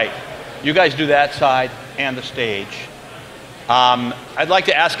counters. All right. You guys do that side and the stage. I'd like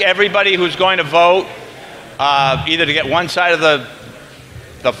to ask everybody who's going to vote either to get one side of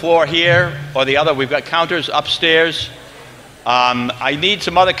the floor here or the other. We've got counters upstairs. I need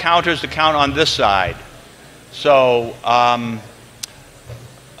some other counters to count on this side. So,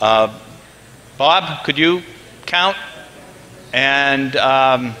 Bob, could you count? And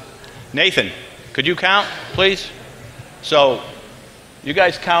Nathan, could you count, please? So, you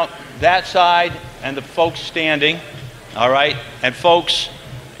guys count that side and the folks standing, all right? And folks,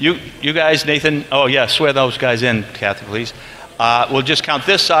 you guys, Nathan, oh yeah, swear those guys in, Kathy, please. We'll just count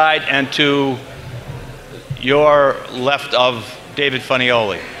this side and to your left of David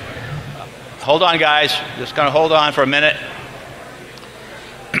Funioli. Hold on, guys. Just going to hold on for a minute.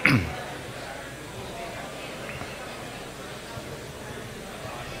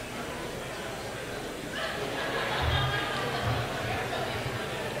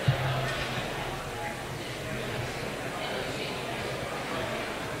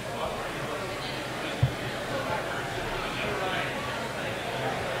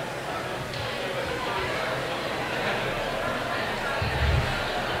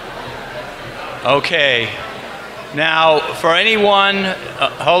 Okay. Now, for anyone,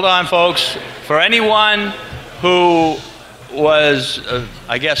 hold on, folks. For anyone who was,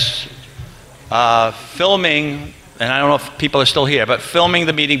 I guess, filming, and I don't know if people are still here, but filming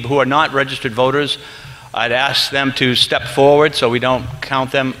the meeting who are not registered voters, I'd ask them to step forward so we don't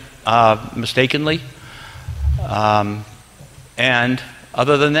count them mistakenly. And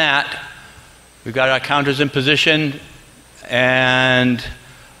other than that, we've got our counters in position, and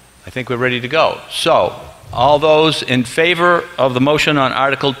I think we're ready to go. So, all those in favor of the motion on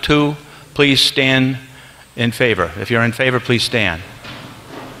Article 2, please stand in favor. If you're in favor, please stand.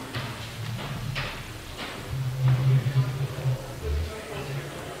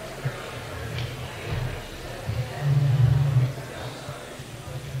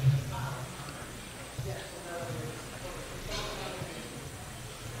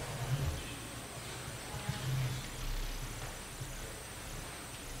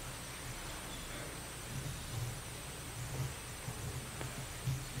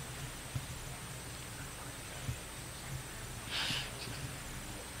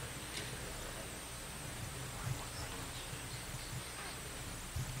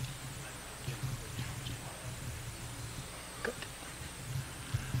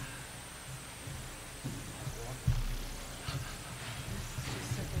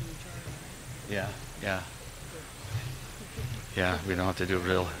 Yeah, we don't have to do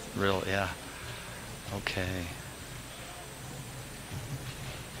real, yeah. Okay.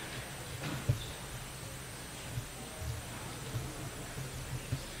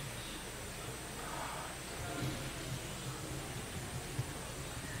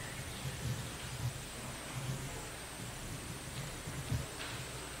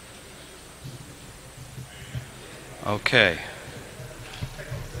 Okay.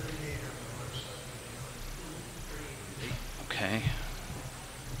 Okay.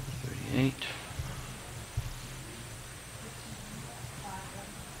 38.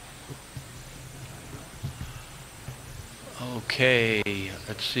 Okay,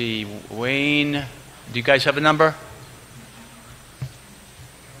 let's see. Wayne, do you guys have a number?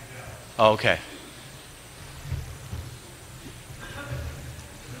 Oh, okay.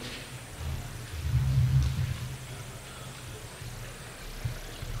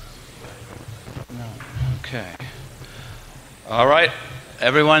 Okay. All right.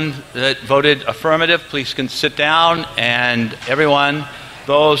 Everyone that voted affirmative, please can sit down. And everyone,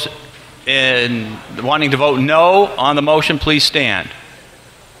 those in wanting to vote no on the motion, please stand.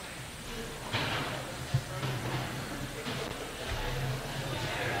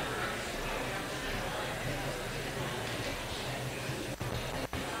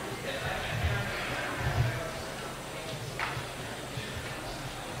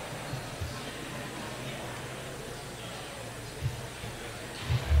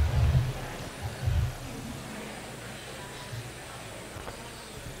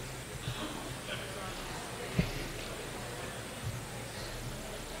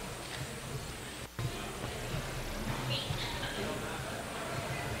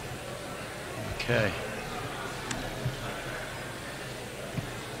 Okay.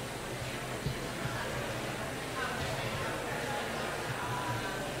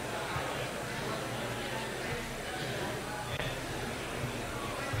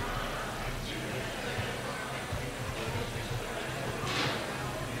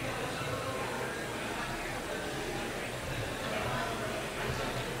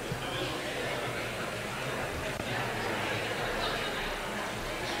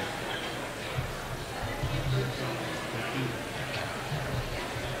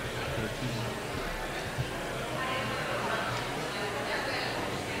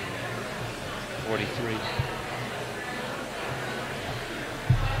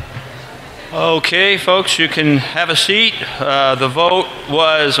 Okay, folks, you can have a seat. The vote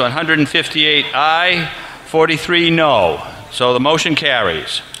was 158 aye, 43 no. So the motion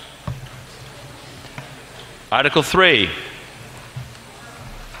carries. Article 3.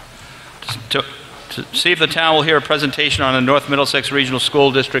 To see if the town will hear a presentation on the North Middlesex Regional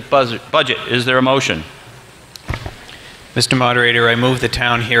School District budget. Is there a motion? Mr. Moderator, I move the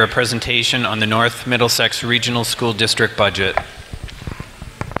town hear a presentation on the North Middlesex Regional School District budget.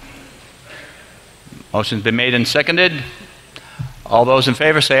 Motion's been made and seconded. All those in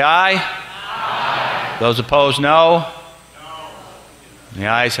favor say aye. Aye. Those opposed, no. No. The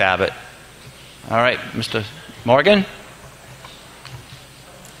ayes have it. All right, Mr. Morgan?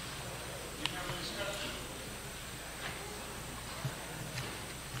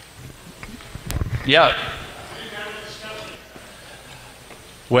 Yeah.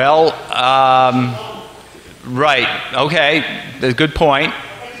 Well, right, okay, that's a good point.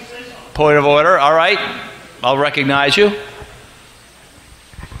 Point of order, all right, I'll recognize you.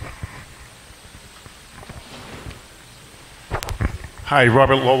 Hi,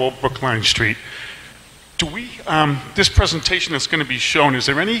 Robert Lowell, Brookline Street. Do we, this presentation that's going to be shown, is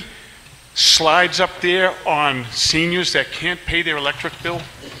there any slides up there on seniors that can't pay their electric bill?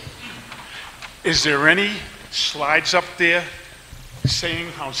 Is there any slides up there saying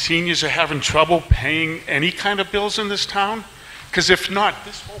how seniors are having trouble paying any kind of bills in this town? Because if not,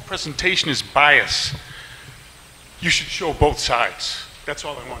 this whole presentation is biased. You should show both sides. That's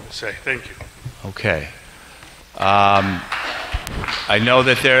all I wanted to say. Thank you. Okay. I know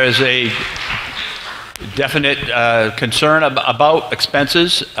that there is a definite concern about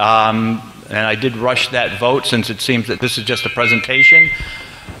expenses, and I did rush that vote since it seems that this is just a presentation.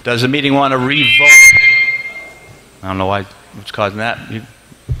 Does the meeting want to re-vote? I don't know what's causing that.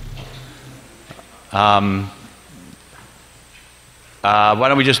 Why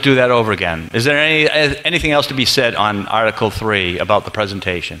don't we just do that over again? Is there anything else to be said on Article 3 about the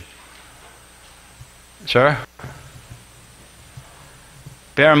presentation? Sir?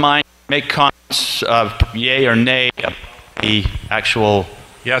 Bear in mind, make comments of yay or nay about the actual...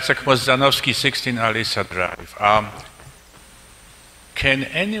 Jacek Mozanowski, 16 Alisa Drive. Can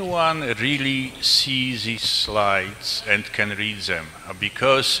anyone really see these slides and can read them?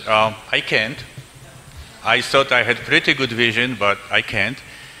 Because I can't. I thought I had pretty good vision, but I can't.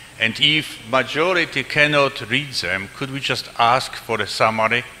 And if majority cannot read them, could we just ask for a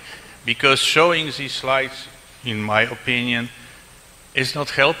summary? Because showing these slides, in my opinion, is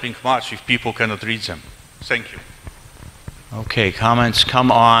not helping much if people cannot read them. Thank you. Okay, comments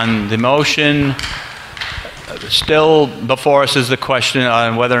come on the motion. Still before us is the question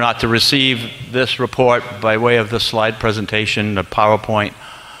on whether or not to receive this report by way of the slide presentation, the PowerPoint,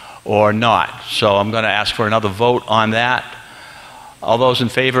 or not. So I'm going to ask for another vote on that. All those in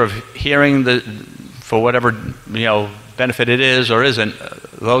favor of hearing for whatever benefit it is or isn't,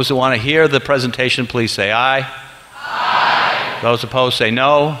 those who want to hear the presentation, please say aye. Aye. Those opposed say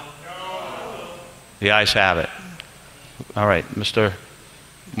no. No. The ayes have it. All right, Mr.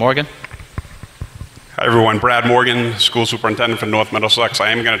 Morgan. Hi everyone, Brad Morgan, School Superintendent for North Middlesex. I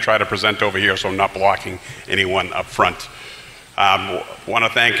am going to try to present over here so I'm not blocking anyone up front. Want to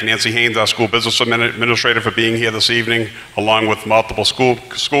thank Nancy Haynes, our School Business Administrator, for being here this evening, along with multiple school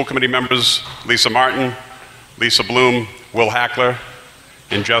committee members, Lisa Martin, Lisa Bloom, Will Hackler,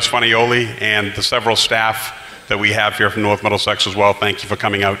 and Jess Funioli, and the several staff that we have here from North Middlesex as well. Thank you for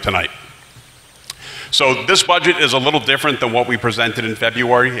coming out tonight. So this budget is a little different than what we presented in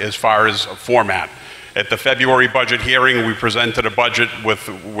February as far as format. At the February budget hearing, we presented a budget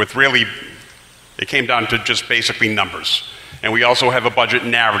with really, it came down to just basically numbers. And we also have a budget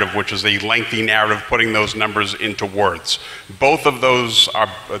narrative, which is a lengthy narrative putting those numbers into words. Both of those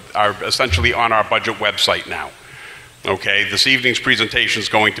are essentially on our budget website now. Okay, this evening's presentation is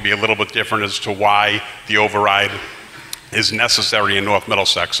going to be a little bit different as to why the override is necessary in North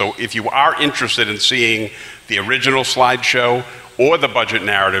Middlesex. So if you are interested in seeing the original slideshow or the budget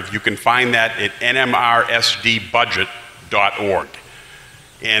narrative, you can find that at nmrsdbudget.org.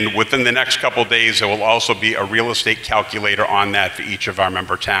 And within the next couple days, there will also be a real estate calculator on that for each of our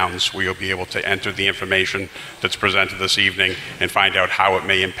member towns, where you'll be able to enter the information that's presented this evening and find out how it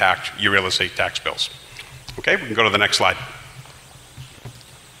may impact your real estate tax bills. Okay, we can go to the next slide.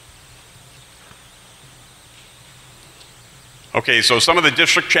 Okay, so some of the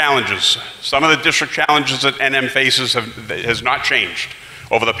district challenges. Some of the district challenges that NM faces has not changed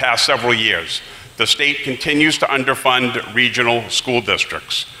over the past several years. The state continues to underfund regional school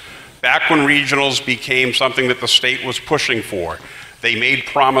districts. Back when regionals became something that the state was pushing for, they made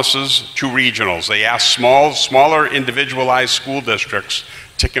promises to regionals. They asked smaller individualized school districts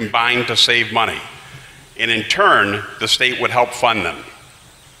to combine to save money. And in turn, the state would help fund them.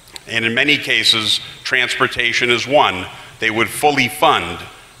 And in many cases, transportation is one. They would fully fund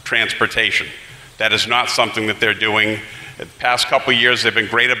transportation. That is not something that they're doing. The past couple of years, they've been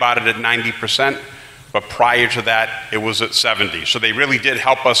great about it at 90%, but prior to that, it was at 70%. So they really did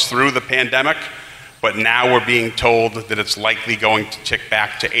help us through the pandemic, but now we're being told that it's likely going to tick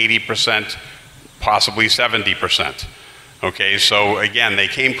back to 80%, possibly 70%. Okay, so again, they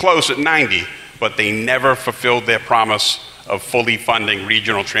came close at 90%, but they never fulfilled their promise of fully funding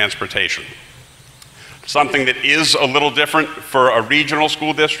regional transportation. Something that is a little different for a regional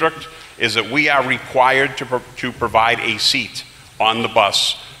school district is that we are required to provide a seat on the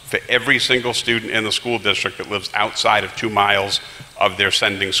bus for every single student in the school district that lives outside of 2 miles of their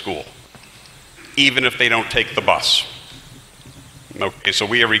sending school, even if they don't take the bus. Okay, so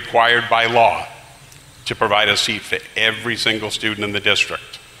we are required by law to provide a seat for every single student in the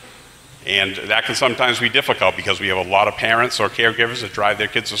district. And that can sometimes be difficult because we have a lot of parents or caregivers that drive their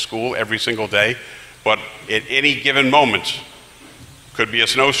kids to school every single day. But at any given moment, could be a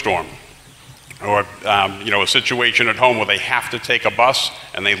snowstorm or a situation at home where they have to take a bus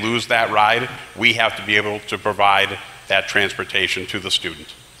and they lose that ride. We have to be able to provide that transportation to the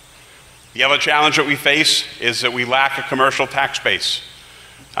student. The other challenge that we face is that we lack a commercial tax base.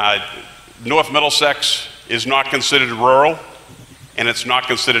 North Middlesex is not considered rural, and it's not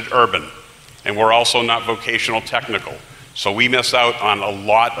considered urban, and we're also not vocational technical. So we miss out on a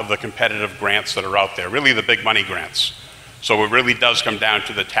lot of the competitive grants that are out there, really the big money grants. So it really does come down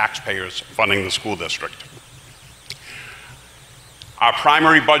to the taxpayers funding the school district. Our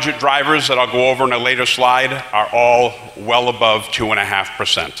primary budget drivers that I'll go over in a later slide are all well above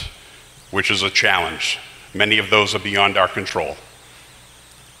 2.5%, which is a challenge. Many of those are beyond our control.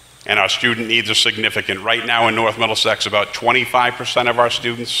 And our student needs are significant. Right now in North Middlesex, about 25% of our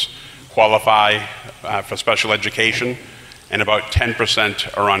students qualify for special education, and about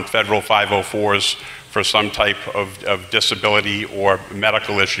 10% are on federal 504s for some type of disability or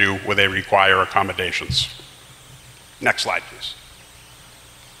medical issue where they require accommodations. Next slide, please.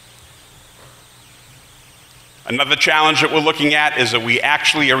 Another challenge that we're looking at is that we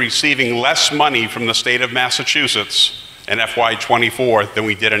actually are receiving less money from the state of Massachusetts in FY24 than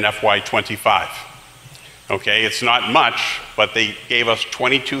we did in FY25. Okay, it's not much, but they gave us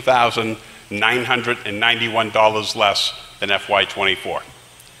 $22,991 less than FY24.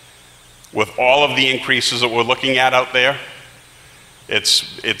 With all of the increases that we're looking at out there,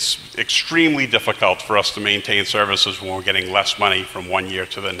 it's extremely difficult for us to maintain services when we're getting less money from one year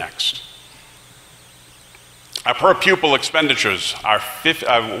to the next. Our per pupil expenditures are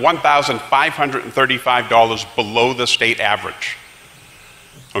 $1,535 below the state average.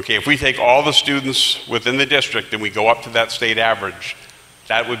 Okay, if we take all the students within the district and we go up to that state average,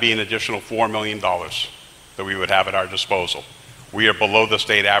 that would be an additional $4 million that we would have at our disposal. We are below the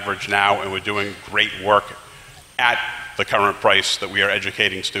state average now, and we're doing great work at the current price that we are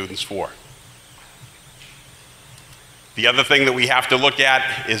educating students for. The other thing that we have to look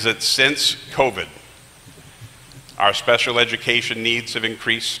at is that since COVID, our special education needs have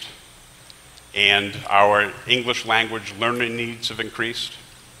increased, and our English language learning needs have increased,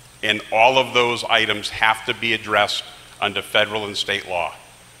 and all of those items have to be addressed under federal and state law.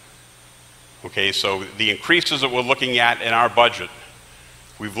 Okay, so the increases that we're looking at in our budget,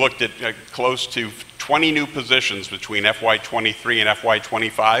 we've looked at close to 20 new positions between FY23 and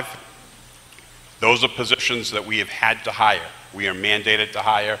FY25. Those are positions that we have had to hire. We are mandated to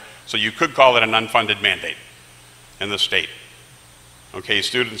hire, so you could call it an unfunded mandate in the state. Okay,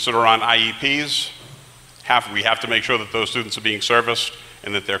 students that are on IEPs, we have to make sure that those students are being serviced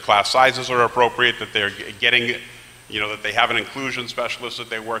and that their class sizes are appropriate, that they're getting, that they have an inclusion specialist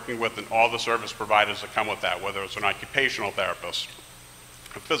that they're working with, and all the service providers that come with that, whether it's an occupational therapist,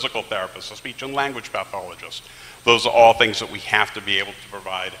 a physical therapist, a speech and language pathologist. Those are all things that we have to be able to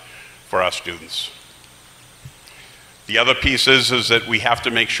provide for our students. The other piece is that we have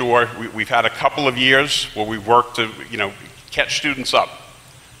to make sure, we've had a couple of years where we've worked to, catch students up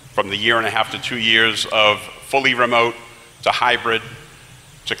from the 1.5 to 2 years of fully remote to hybrid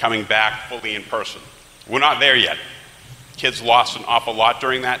to coming back fully in person. We're not there yet. Kids lost an awful lot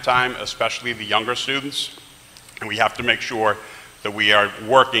during that time, especially the younger students, and we have to make sure that we are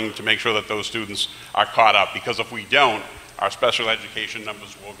working to make sure that those students are caught up, because if we don't, our special education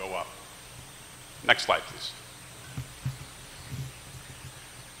numbers will go up. Next slide, please.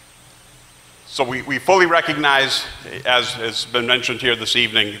 So we fully recognize, as has been mentioned here this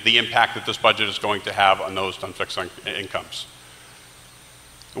evening, the impact that this budget is going to have on those on fixed incomes.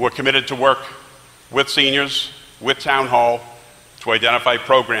 We're committed to work with seniors, with Town Hall, to identify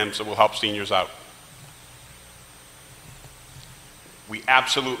programs that will help seniors out. We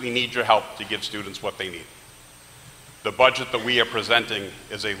absolutely need your help to give students what they need. The budget that we are presenting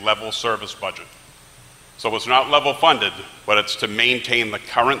is a level service budget. So it's not level funded, but it's to maintain the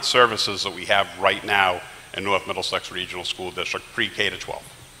current services that we have right now in North Middlesex Regional School District, pre-K to 12.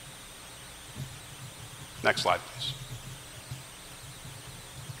 Next slide, please.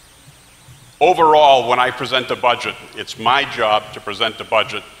 Overall, when I present a budget, it's my job to present a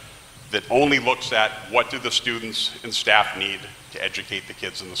budget that only looks at what do the students and staff need to educate the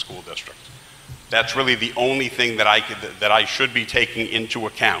kids in the school district. That's really the only thing that I should be taking into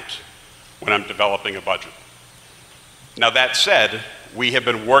account when I'm developing a budget. Now that said, we have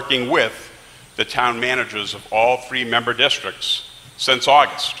been working with the town managers of all 3 member districts since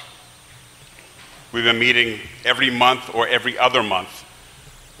August. We've been meeting every month or every other month,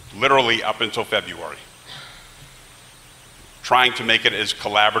 literally up until February, trying to make it as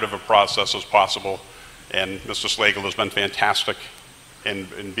collaborative a process as possible, and Mr. Slagle has been fantastic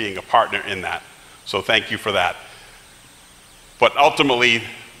in being a partner in that. So thank you for that. But ultimately,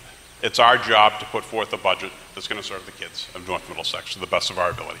 it's our job to put forth a budget that's going to serve the kids of North Middlesex to the best of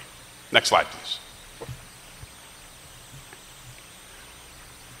our ability. Next slide, please.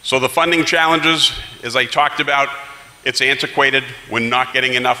 So the funding challenges, as I talked about, it's antiquated. We're not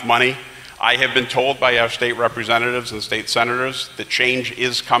getting enough money. I have been told by our state representatives and state senators that change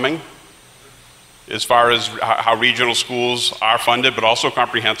is coming as far as how regional schools are funded, but also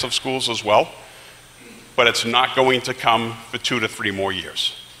comprehensive schools as well. But it's not going to come for 2 to 3 more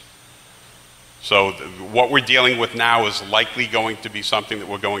years. So what we're dealing with now is likely going to be something that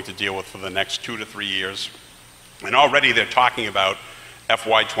we're going to deal with for the next 2 to 3 years. And already they're talking about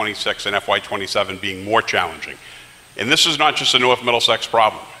FY26 and FY27 being more challenging. And this is not just a North Middlesex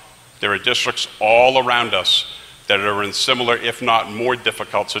problem. There are districts all around us that are in similar, if not more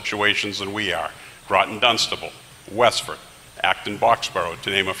difficult situations than we are. Groton Dunstable, Westford, Acton Boxborough,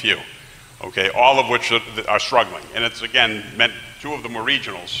 to name a few. Okay, all of which are struggling. And it's, again, meant 2 of them were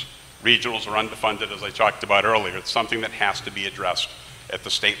regionals. Regionals are underfunded, as I talked about earlier. It's something that has to be addressed at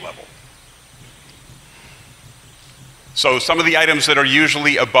the state level. So some of the items that are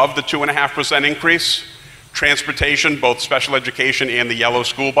usually above the 2.5% increase, transportation, both special education and the yellow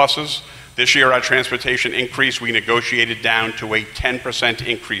school buses. This year, our transportation increase, we negotiated down to a 10%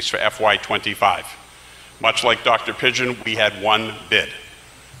 increase for FY25. Much like Dr. Pigeon, we had 1 bid.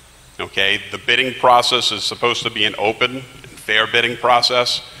 Okay, the bidding process is supposed to be an open and fair bidding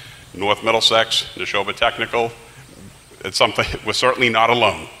process. North Middlesex, Neshoba Technical, it's something, we're certainly not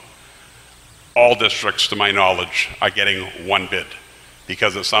alone. All districts, to my knowledge, are getting 1 bid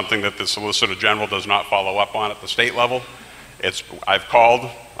because it's something that the Solicitor General does not follow up on at the state level. I've called,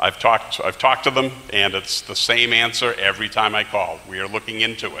 I've talked to them, and it's the same answer every time I call. We are looking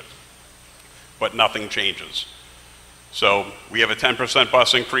into it, but nothing changes. So we have a 10%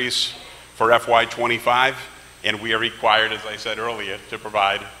 bus increase for FY25, and we are required, as I said earlier, to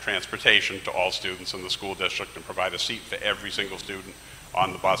provide transportation to all students in the school district and provide a seat for every single student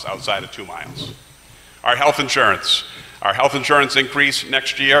on the bus outside of 2 miles. Our health insurance increase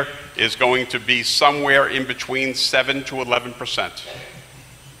next year is going to be somewhere in between 7 to 11%.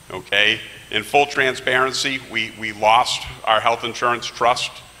 Okay, in full transparency, we lost our health insurance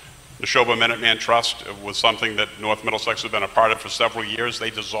trust. The Neshoba Minuteman Trust was something that North Middlesex has been a part of for several years. They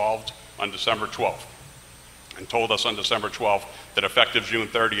dissolved on December 12th and told us on December 12th that effective June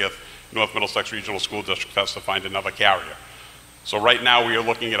 30th, North Middlesex Regional School District has to find another carrier. So right now we are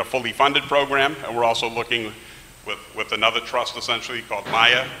looking at a fully funded program, and we're also looking with another trust essentially called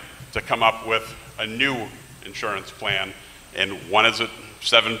Maya to come up with a new insurance plan, and one is at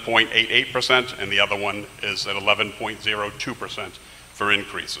 7.88% and the other one is at 11.02% for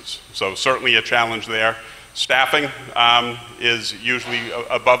increases. So certainly a challenge there. Staffing is usually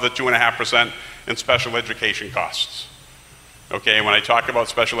above the 2.5%, and special education costs. Okay, when I talk about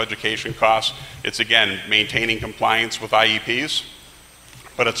special education costs, it's again maintaining compliance with IEPs,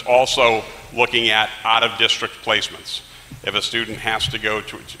 but it's also looking at out-of-district placements. If a student has to go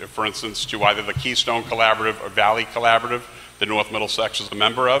to, for instance, to either the Keystone Collaborative or Valley Collaborative, that North Middlesex is a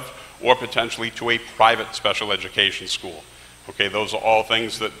member of, or potentially to a private special education school. Okay, those are all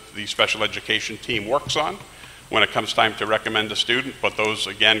things that the special education team works on when it comes time to recommend a student, but those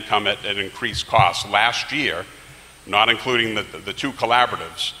again come at an increased cost. Last year, not including the two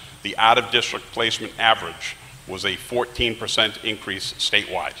collaboratives, the out-of-district placement average was a 14% increase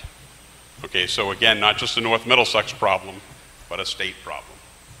statewide. Okay, so again, not just a North Middlesex problem, but a state problem.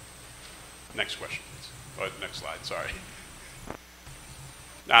 Next question, please. Oh, next slide, sorry.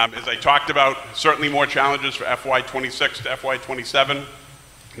 As I talked about, certainly more challenges for FY26 to FY27.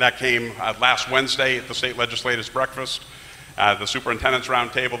 That came last Wednesday at the state legislators' breakfast, the superintendent's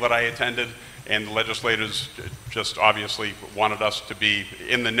roundtable that I attended, and the legislators just obviously wanted us to be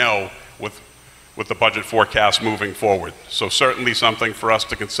in the know with the budget forecast moving forward. So certainly something for us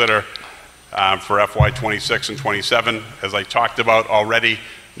to consider for FY26 and 27. As I talked about already,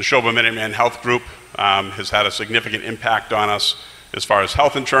 the Neshoba Minuteman Health Group has had a significant impact on us as far as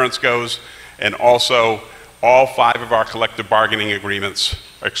health insurance goes, and also all 5 of our collective bargaining agreements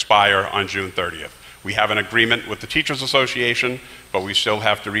expire on June 30th. We have an agreement with the Teachers Association, but we still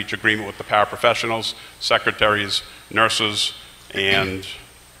have to reach agreement with the paraprofessionals, secretaries, nurses, and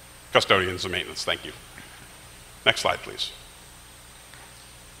custodians of maintenance. Thank you. Next slide, please.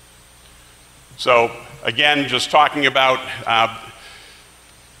 So again, just talking about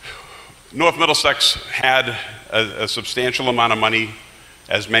North Middlesex had a substantial amount of money,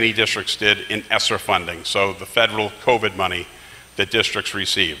 as many districts did, in ESSER funding, so the federal COVID money that districts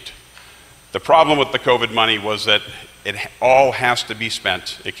received. The problem with the COVID money was that it all has to be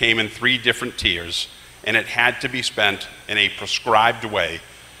spent. It came in 3 different tiers, and it had to be spent in a prescribed way.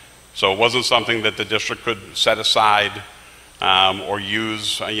 So it wasn't something that the district could set aside or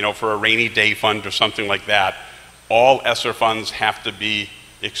use, for a rainy day fund or something like that. All ESSER funds have to be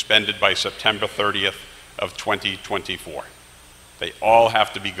expended by September 30th of 2024. They all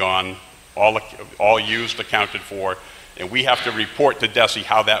have to be gone, all used, accounted for, and we have to report to DESE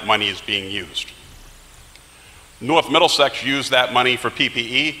how that money is being used. North Middlesex used that money for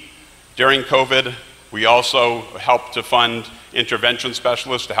PPE. During COVID, we also helped to fund intervention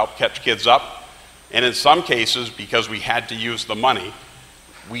specialists to help catch kids up. And in some cases, because we had to use the money,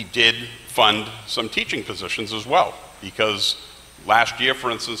 we did fund some teaching positions as well. Because last year,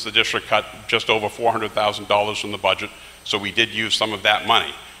 for instance, the district cut just over $400,000 from the budget, so we did use some of that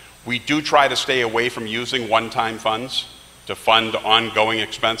money. We do try to stay away from using one-time funds to fund ongoing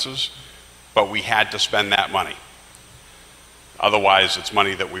expenses, but we had to spend that money. Otherwise, it's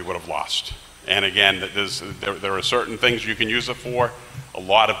money that we would have lost. And again, there are certain things you can use it for, a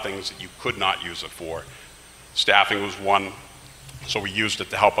lot of things that you could not use it for. Staffing was one, so we used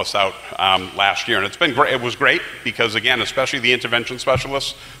it to help us out last year. And it's been great. It was great because, again, especially the intervention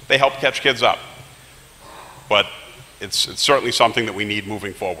specialists, they help catch kids up. But it's certainly something that we need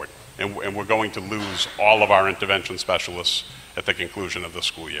moving forward. And we're going to lose all of our intervention specialists at the conclusion of the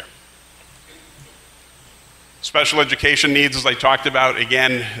school year. Special education needs, as I talked about,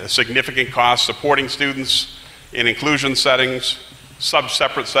 again, a significant cost supporting students in inclusion settings,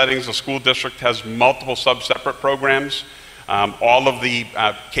 sub-separate settings. The school district has multiple sub-separate programs. All of the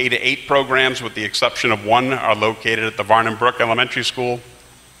K-8 programs, with the exception of one, are located at the Varnum Brook Elementary School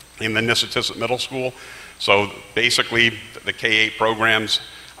in the Nissitissit Middle School. So basically, the K-8 programs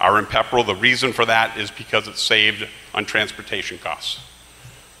are in Pepperell. The reason for that is because it's saved on transportation costs.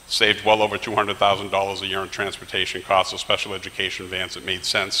 Saved well over $200,000 a year in transportation costs of special education vans. It made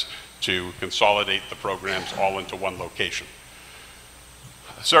sense to consolidate the programs all into one location.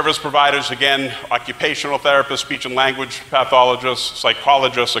 Service providers, again, occupational therapists, speech and language pathologists,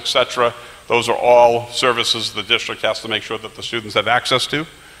 psychologists, etc. Those are all services the district has to make sure that the students have access to.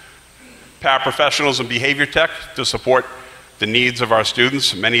 Paraprofessionals and behavior tech to support the needs of our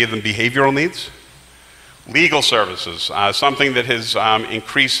students, many of them behavioral needs. Legal services, something that has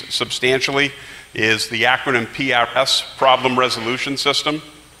increased substantially is the acronym PRS, Problem Resolution System.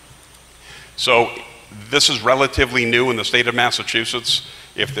 So this is relatively new in the state of Massachusetts.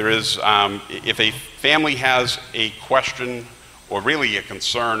 If a family has a question or really a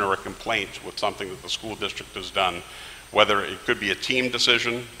concern or a complaint with something that the school district has done, whether it could be a team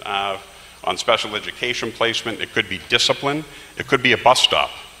decision on special education placement, it could be discipline, it could be a bus stop.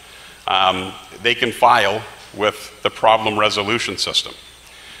 They can file with the problem resolution system.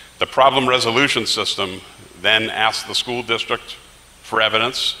 The problem resolution system then asks the school district for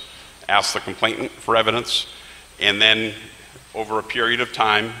evidence, asks the complainant for evidence, and then over a period of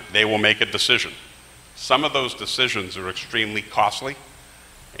time, they will make a decision. Some of those decisions are extremely costly,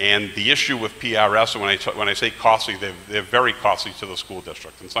 and the issue with PRS, and when I say costly, they're very costly to the school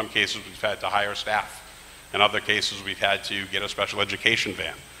district. In some cases, we've had to hire staff. In other cases, we've had to get a special education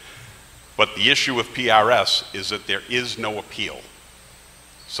van. But the issue with PRS is that there is no appeal.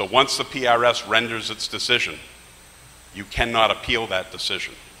 So once the PRS renders its decision, you cannot appeal that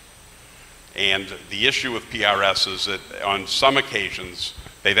decision. And the issue with PRS is that on some occasions,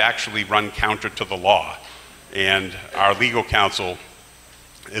 they've actually run counter to the law. And our legal counsel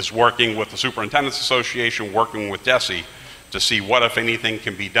is working with the Superintendent's Association, working with DESE to see what, if anything,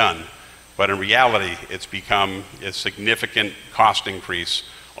 can be done. But in reality, it's become a significant cost increase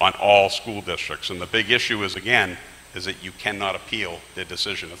on all school districts. And the big issue is, again, is that you cannot appeal the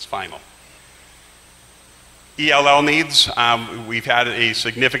decision. It's final. ELL needs, we've had a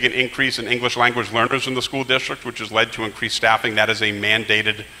significant increase in English language learners in the school district, which has led to increased staffing. That is a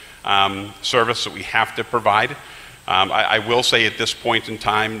mandated service that we have to provide. I will say at this point in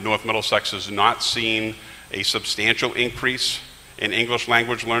time, North Middlesex has not seen a substantial increase in English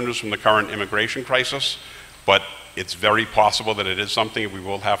language learners from the current immigration crisis, but it's very possible that it is something we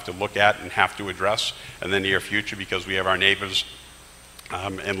will have to look at and have to address in the near future, because we have our neighbors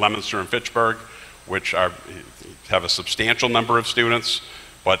in Leominster and Fitchburg, which have a substantial number of students,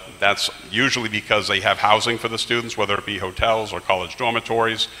 but that's usually because they have housing for the students, whether it be hotels or college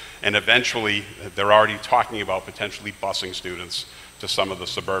dormitories, and eventually they're already talking about potentially busing students to some of the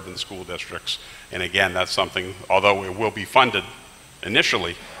suburban school districts. And again, that's something, although it will be funded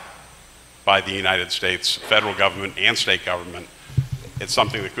initially by the United States federal government and state government, it's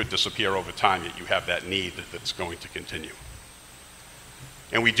something that could disappear over time, yet you have that need that's going to continue.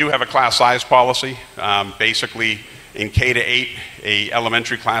 And we do have a class size policy. Basically, in K-8, a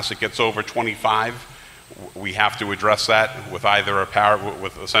elementary class that gets over 25, we have to address that with either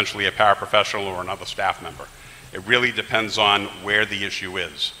with essentially a paraprofessional or another staff member. It really depends on where the issue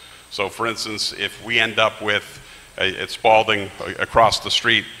is. So for instance, if we end up with, at Spalding across the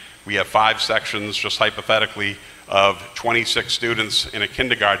street, we have 5 sections, just hypothetically, of 26 students in a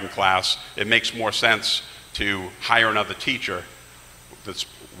kindergarten class, it makes more sense to hire another teacher that's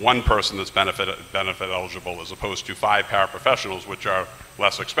one person that's benefit eligible, as opposed to 5 paraprofessionals, which are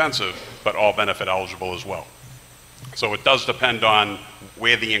less expensive, but all benefit eligible as well. So it does depend on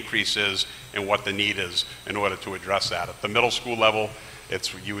where the increase is and what the need is in order to address that. At the middle school level,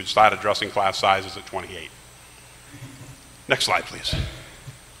 you would start addressing class sizes at 28. Next slide, please.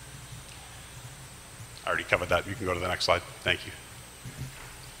 I already covered that. You can go to the next slide. Thank you.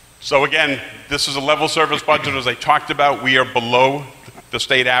 So again, this is a level service budget. As I talked about, we are below the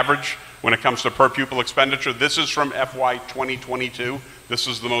state average when it comes to per pupil expenditure. This is from FY 2022. This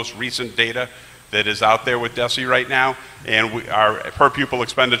is the most recent data that is out there with DESE right now, and our per pupil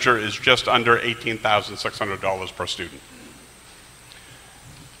expenditure is just under $18,600 per student.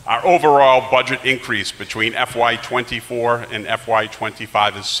 Our overall budget increase between FY 24 and FY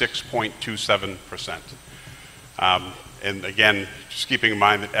 25 is 6.27%. And again, just keeping in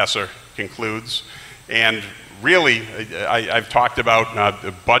mind that ESSER concludes. And really, I've talked about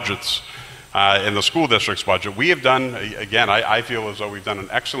the budgets in the school district's budget. We have done, again, I feel as though we've done an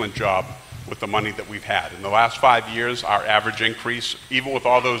excellent job with the money that we've had. In the last 5 years, our average increase, even with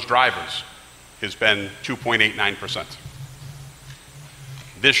all those drivers, has been 2.89%.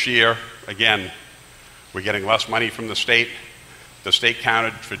 This year, again, we're getting less money from the state. The state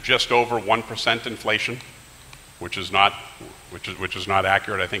counted for just over 1% inflation, which is not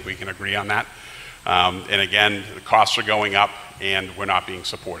accurate. I think we can agree on that. And again, the costs are going up and we're not being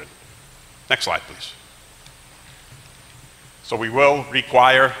supported. Next slide, please. So we will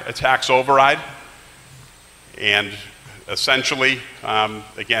require a tax override, and essentially,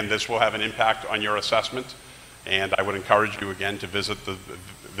 again, this will have an impact on your assessment, and I would encourage you again to visit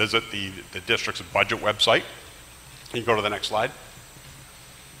the district's budget website. You can go to the next slide.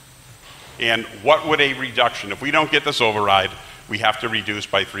 And what would a reduction, if we don't get this override, we have to reduce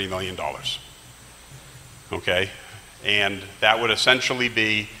by $3 million. Okay? And that would essentially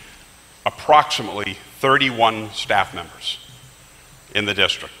be approximately 31 staff members in the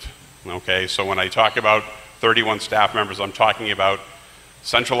district. Okay? So when I talk about 31 staff members, I'm talking about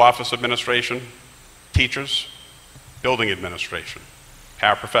central office administration, teachers, building administration,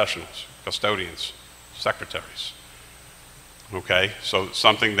 paraprofessionals, custodians, secretaries. Okay, so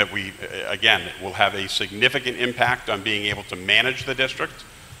something that we, again, will have a significant impact on being able to manage the district,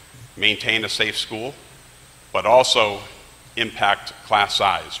 maintain a safe school, but also impact class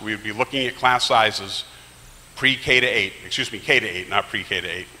size. We would be looking at class sizes pre-K to 8, excuse me, K to 8, not pre-K to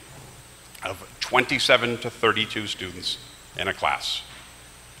 8, of 27 to 32 students in a class.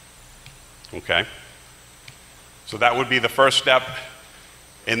 Okay? So that would be the first step.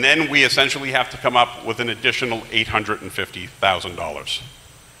 And then we essentially have to come up with an additional $850,000.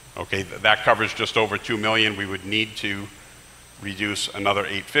 Okay, that covers just over $2 million. We would need to reduce another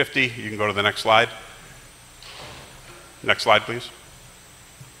 $850,000. You can go to the next slide. Next slide, please.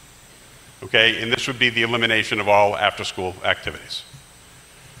 Okay, and this would be the elimination of all after-school activities.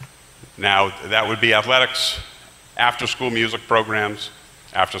 Now, that would be athletics, after-school music programs,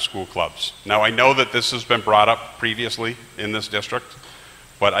 after-school clubs. Now, I know that this has been brought up previously in this district,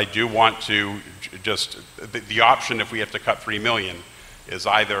 but I do want to just, the option if we have to cut $3 million is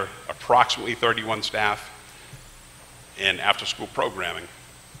either approximately 31 staff in after-school programming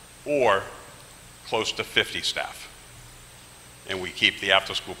or close to 50 staff, and we keep the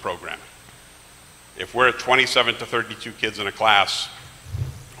after-school programming. If we're at 27 to 32 kids in a class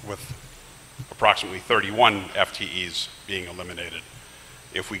with approximately 31 FTEs being eliminated,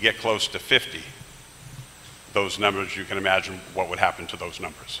 if we get close to 50, those numbers, you can imagine what would happen to those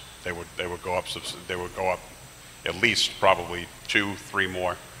numbers. They would go up at least probably 2, 3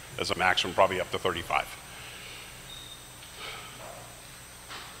 more as a maximum, probably up to 35.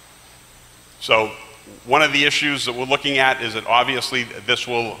 So one of the issues that we're looking at is that obviously this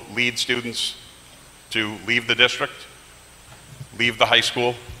will lead students to leave the district, leave the high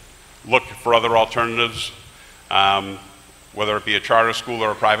school, look for other alternatives, whether it be a charter school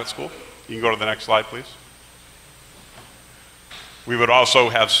or a private school. You can go to the next slide, please. We would also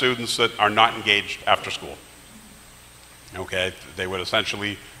have students that are not engaged after school. Okay, they would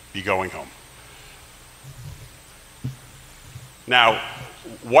essentially be going home. Now,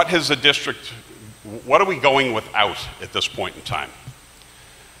 what has the district, what are we going without at this point in time?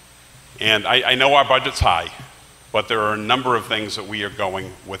 And I know our budget's high, but there are a number of things that we are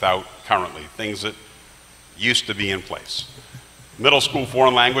going without currently, things that used to be in place. Middle school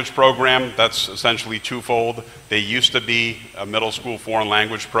foreign language program, that's essentially twofold. There used to be a middle school foreign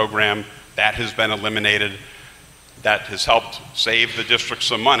language program. That has been eliminated. That has helped save the district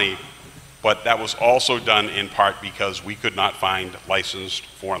some money, but that was also done in part because we could not find licensed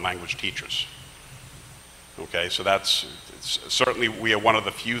foreign language teachers. Okay, so that's certainly, we are one of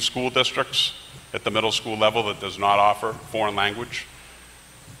the few school districts at the middle school level that does not offer foreign language,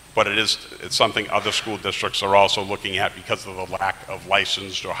 but it's something other school districts are also looking at because of the lack of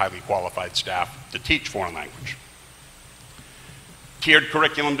licensed or highly qualified staff to teach foreign language. Tiered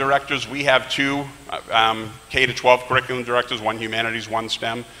curriculum directors, we have 2 K-12 curriculum directors, 1 humanities, 1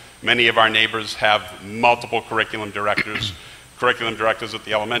 STEM. Many of our neighbors have multiple curriculum directors at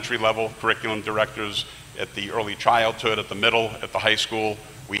the elementary level, curriculum directors at the early childhood, at the middle, at the high school.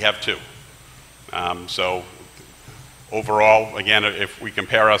 We have 2. So overall, again, if we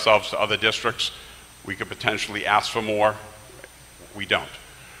compare ourselves to other districts, we could potentially ask for more. We don't.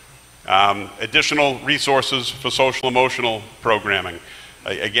 Additional resources for social emotional programming.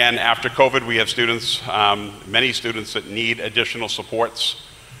 Again, after COVID, we have students, many students that need additional supports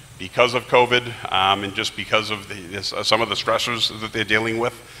because of COVID and just because of some of the stressors that they're dealing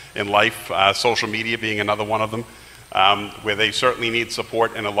with in life, social media being another one of them, where they certainly need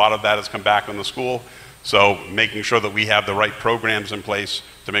support, and a lot of that has come back on the school. So making sure that we have the right programs in place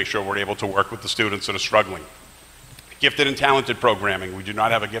to make sure we're able to work with the students that are struggling. Gifted and talented programming. We do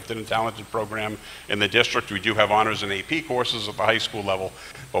not have a gifted and talented program in the district. We do have honors and AP courses at the high school level,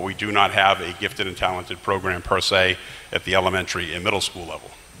 but we do not have a gifted and talented program per se at the elementary and middle school level.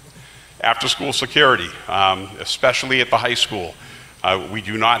 After school security, especially at the high school, we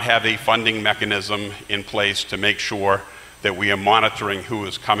do not have a funding mechanism in place to make sure that we are monitoring who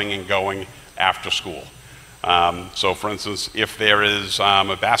is coming and going after school. So for instance, if there is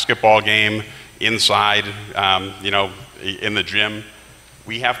a basketball game inside, in the gym,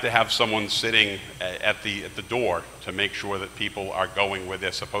 we have to have someone sitting at the door to make sure that people are going where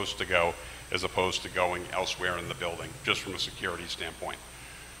they're supposed to go as opposed to going elsewhere in the building, just from a security standpoint.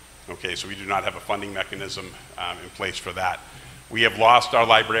 Okay, so we do not have a funding mechanism in place for that. We have lost our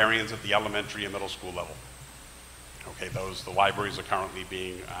librarians at the elementary and middle school level. Okay, the libraries are currently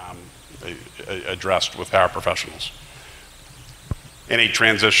being addressed with paraprofessionals. And a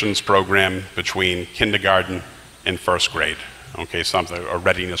transitions program between kindergarten and first grade. Okay, a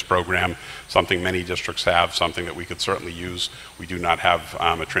readiness program, something many districts have, something that we could certainly use. We do not have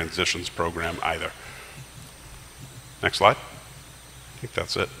a transitions program either. Next slide. I think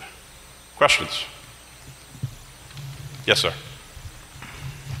that's it. Questions? Yes, sir.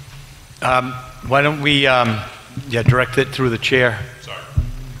 Why don't we direct it through the chair, Sorry.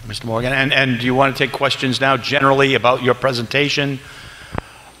 Mr. Morgan. And do you want to take questions now generally about your presentation?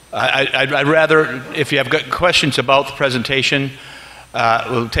 I'd rather, if you have got questions about the presentation,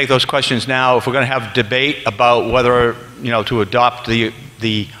 we'll take those questions now. If we're going to have debate about whether, to adopt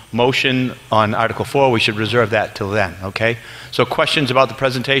the motion on Article 4, we should reserve that till then, okay? So questions about the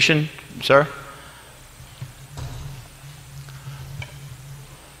presentation, sir?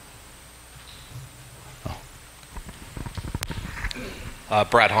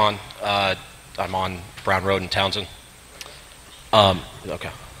 Brad Hahn. I'm on Brown Road in Townsend.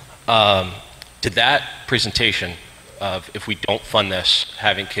 Did that presentation of if we don't fund this,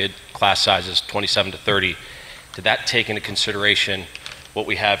 having class sizes 27 to 30, did that take into consideration what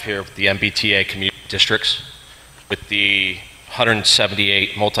we have here with the MBTA community districts with the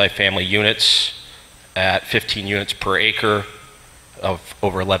 178 multifamily units at 15 units per acre of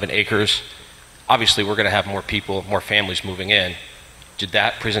over 11 acres? Obviously, we're going to have more people, more families moving in. Did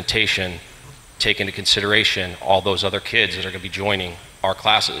that presentation take into consideration all those other kids that are going to be joining our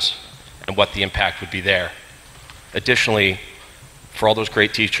classes and what the impact would be there? Additionally, for all those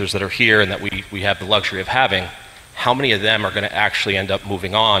great teachers that are here and that we have the luxury of having, how many of them are going to actually end up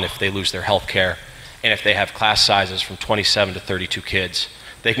moving on if they lose their health care and if they have class sizes from 27 to 32 kids?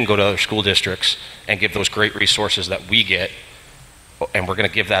 They can go to other school districts and give those great resources that we get, and we're going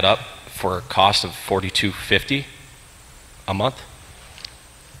to give that up for a cost of $42.50 a month?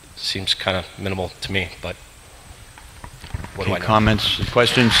 Seems kind of minimal to me, but what do I know? Comments,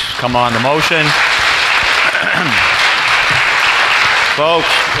 questions, come on the motion. Folks,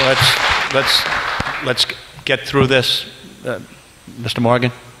 let's get through this. Mr.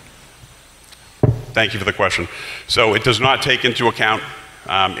 Morgan? Thank you for the question. So it does not take into account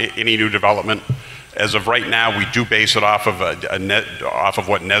any new development. As of right now, we do base it off of off of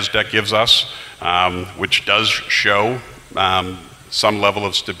what NESDEC gives us, which does show some level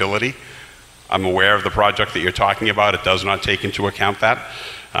of stability. I'm aware of the project that you're talking about. It does not take into account that.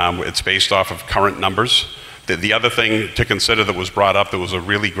 It's based off of current numbers. The other thing to consider that was brought up that was a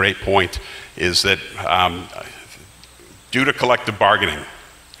really great point is that due to collective bargaining,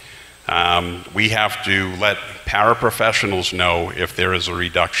 we have to let paraprofessionals know if there is a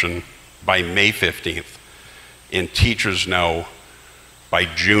reduction by May 15th, and teachers know by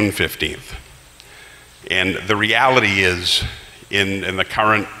June 15th. And the reality is, in the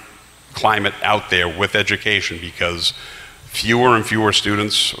current climate out there with education, because fewer and fewer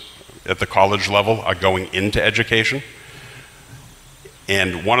students at the college level are going into education.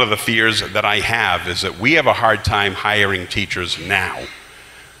 And one of the fears that I have is that we have a hard time hiring teachers now.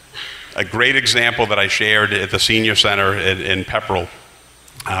 A great example that I shared at the Senior Center in Pepperell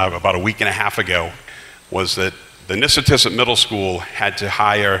about a week and a half ago was that the Nissitissit Middle School had to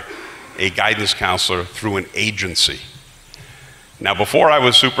hire a guidance counselor through an agency. Now, before I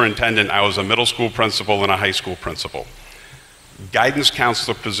was superintendent, I was a middle school principal and a high school principal. Guidance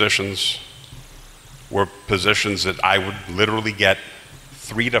counselor positions were positions that I would literally get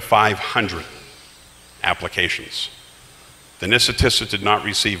 300 to 500 applications. The Nissitissit did not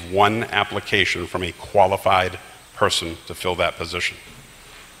receive one application from a qualified person to fill that position.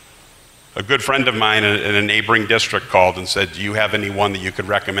 A good friend of mine in a neighboring district called and said, "Do you have anyone that you could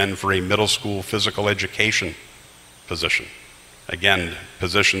recommend for a middle school physical education position?" Again,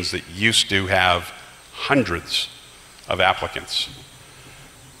 positions that used to have hundreds of applicants.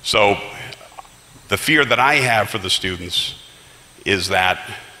 So the fear that I have for the students is that,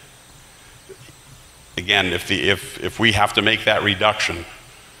 again, if we have to make that reduction,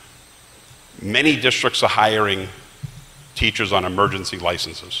 many districts are hiring teachers on emergency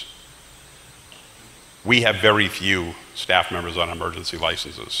licenses. We have very few staff members on emergency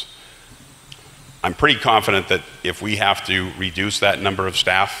licenses. I'm pretty confident that if we have to reduce that number of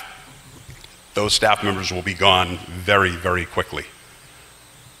staff, those staff members will be gone very, very quickly,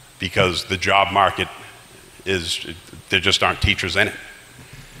 because the job market is, there just aren't teachers in it.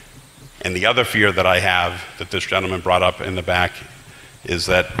 And the other fear that I have that this gentleman brought up in the back is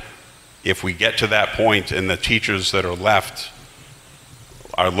that if we get to that point and the teachers that are left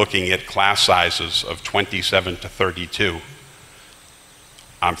are looking at class sizes of 27 to 32,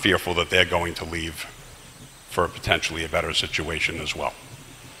 I'm fearful that they're going to leave for potentially a better situation as well.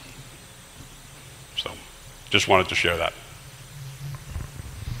 So, just wanted to share that.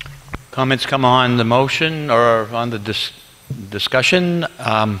 Comments come on the motion or on the discussion?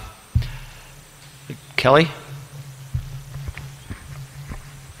 Kelly?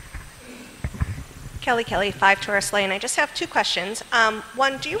 Kelly, 5 Tourist Lane. I just have 2 questions.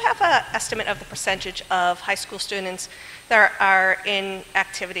 One, do you have an estimate of the percentage of high school students that are in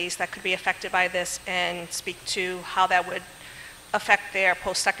activities that could be affected by this, and speak to how that would affect their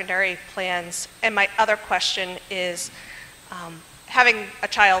post-secondary plans? And my other question is, having a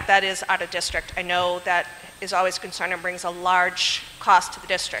child that is out of district, I know that is always a concern and brings a large cost to the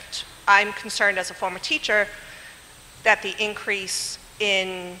district. I'm concerned as a former teacher that the increase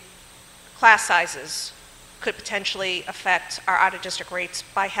in class sizes could potentially affect our out-of-district rates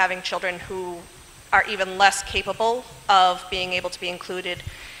by having children who are even less capable of being able to be included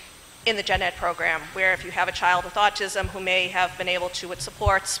in the gen ed program, where if you have a child with autism who may have been able to, with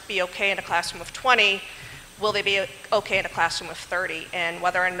supports, be okay in a classroom of 20, will they be okay in a classroom of 30? And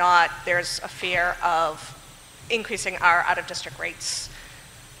whether or not there's a fear of increasing our out-of-district rates.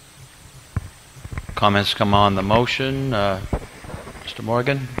 Comments come on the motion. Mr.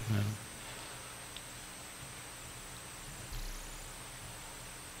 Morgan?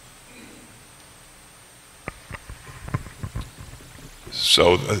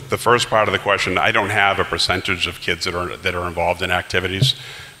 So the first part of the question, I don't have a percentage of kids that are involved in activities,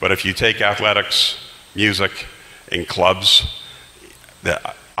 but if you take athletics, music, and clubs,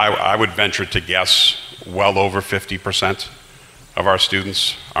 I would venture to guess well over 50% of our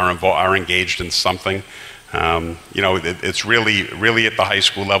students are engaged in something. It's really at the high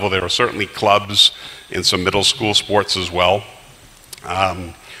school level. There are certainly clubs in some middle school sports as well.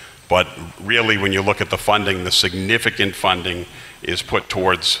 But really, when you look at the funding, the significant funding is put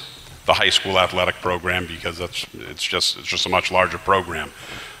towards the high school athletic program because it's just a much larger program.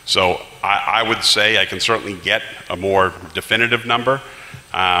 So I would say I can certainly get a more definitive number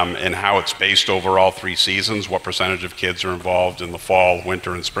and how it's based over all 3 seasons, what percentage of kids are involved in the fall,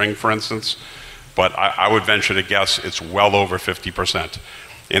 winter, and spring, for instance. But I would venture to guess it's well over 50%.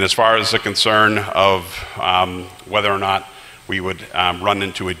 And as far as the concern of whether or not we would run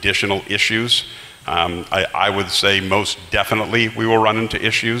into additional issues, I would say most definitely we will run into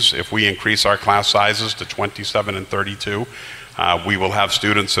issues. If we increase our class sizes to 27 and 32, we will have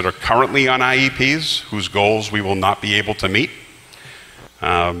students that are currently on IEPs whose goals we will not be able to meet.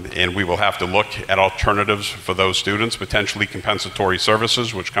 And we will have to look at alternatives for those students, potentially compensatory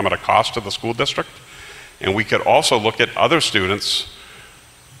services, which come at a cost to the school district. And we could also look at other students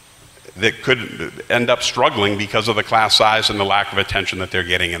that could end up struggling because of the class size and the lack of attention that they're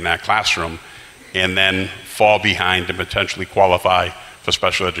getting in that classroom, and then fall behind and potentially qualify for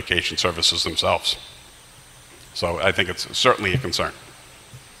special education services themselves. So I think it's certainly a concern.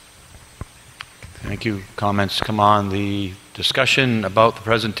 Thank you. Comments come on the discussion about the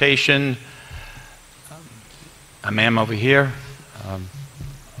presentation. A ma'am over here.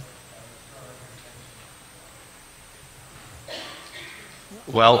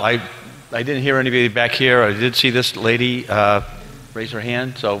 Well, I didn't hear anybody back here. I did see this lady raise her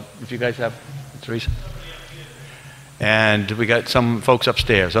hand. So if you guys have, Teresa. And we got some folks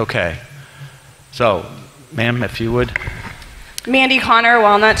upstairs. Okay. So, ma'am, if you would. Mandy Connor,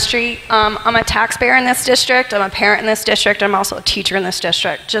 Walnut Street. I'm a taxpayer in this district, I'm a parent in this district, I'm also a teacher in this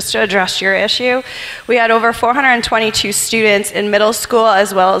district. Just to address your issue, we had over 422 students in middle school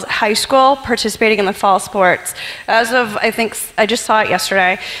as well as high school participating in the fall sports. As of, I think, I just saw it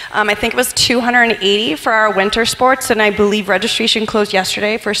yesterday, I think it was 280 for our winter sports, and I believe registration closed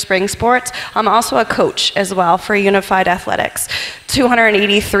yesterday for spring sports. I'm also a coach as well for Unified Athletics.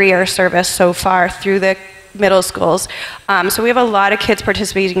 283 are serviced so far through the middle schools. So we have a lot of kids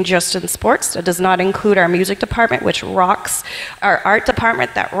participating just in sports. That does not include our music department, which rocks, our art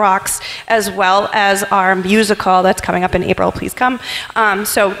department that rocks, as well as our musical that's coming up in April. Please come.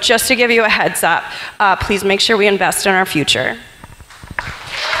 So just to give you a heads up, please make sure we invest in our future.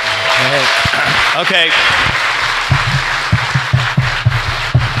 Okay.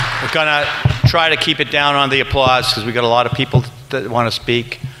 We're gonna try to keep it down on the applause because we got a lot of people that want to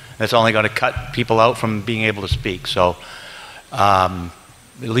speak. That's only going to cut people out from being able to speak. So at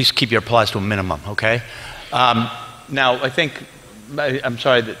least keep your applause to a minimum, okay? Now, I think, I'm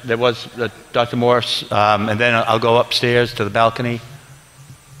sorry, there was Dr. Morse, and then I'll go upstairs to the balcony.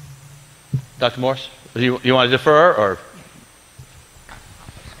 Dr. Morse, you want to defer, or?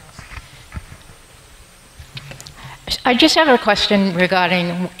 I just have a question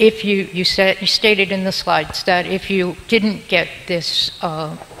regarding if you stated in the slides that if you didn't get this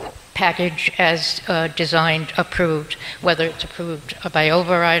package as designed approved, whether it's approved by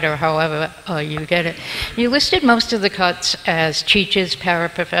override or however you get it, you listed most of the cuts as teachers,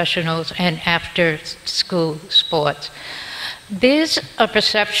 paraprofessionals, and after-school sports. There's a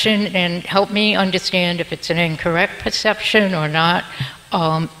perception, and help me understand if it's an incorrect perception or not,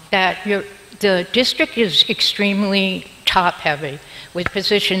 that the district is extremely top-heavy with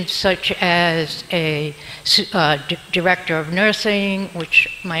positions such as a director of nursing, which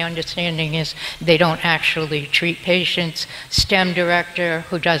my understanding is they don't actually treat patients, STEM director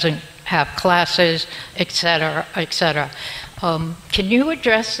who doesn't have classes, et cetera, et cetera. Can you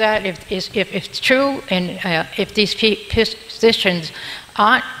address that if it's true and if these positions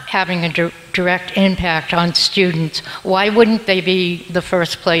aren't having a direct impact on students, why wouldn't they be the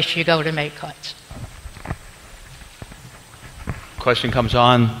first place you go to make cuts? Question comes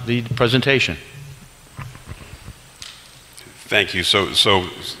on the presentation. Thank you. So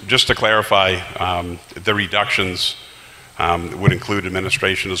just to clarify, the reductions would include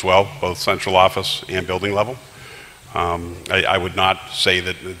administration as well, both central office and building level. I would not say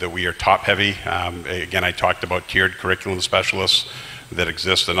that we are top-heavy. Again, I talked about tiered curriculum specialists that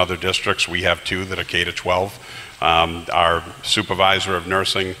exist in other districts. We have 2 that are K-12. Our supervisor of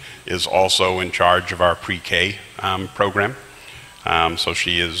nursing is also in charge of our pre-K program. So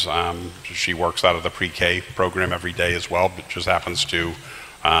she works out of the pre-K program every day as well, but just happens to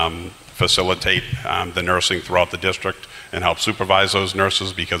facilitate the nursing throughout the district and help supervise those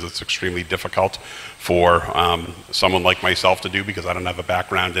nurses, because it's extremely difficult for someone like myself to do, because I don't have a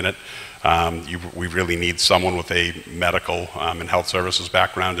background in it. We really need someone with a medical and health services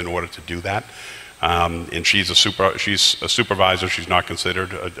background in order to do that. And she's a supervisor. She's not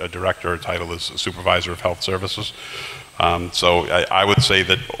considered a director. Her title is a supervisor of health services. So I would say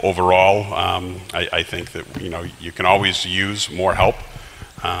that overall, I think that you can always use more help.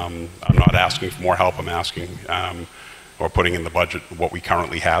 I'm not asking for more help. I'm asking or putting in the budget what we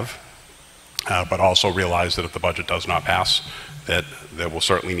currently have, but also realize that if the budget does not pass, that there will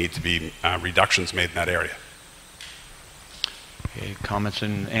certainly need to be reductions made in that area. Okay, comments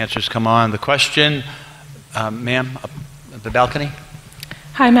and answers come on. The question, ma'am, up at the balcony.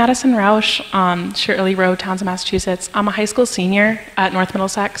 Hi, Madison Rausch, Shirley Road, Townsend, Massachusetts. I'm a high school senior at North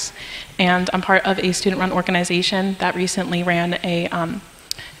Middlesex, and I'm part of a student-run organization that recently ran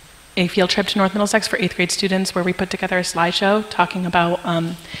a field trip to North Middlesex for 8th grade students, where we put together a slideshow talking about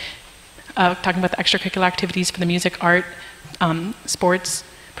the extracurricular activities for the music, art, sports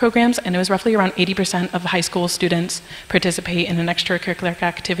programs, and it was roughly around 80% of high school students participate in an extracurricular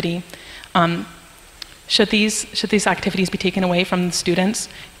activity. Should these activities be taken away from the students,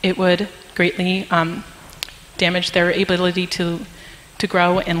 it would greatly damage their ability to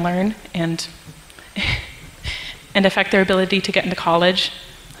grow and learn, and affect their ability to get into college.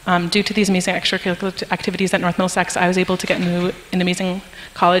 Due to these amazing extracurricular activities at North Middlesex, I was able to get into an amazing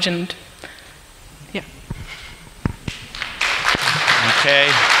college, and yeah. Okay.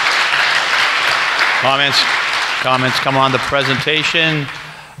 Comments come on the presentation.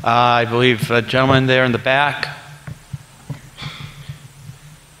 I believe a gentleman there in the back.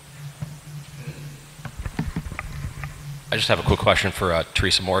 I just have a quick question for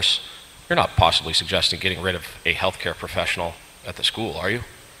Teresa Morse. You're not possibly suggesting getting rid of a healthcare professional at the school, are you?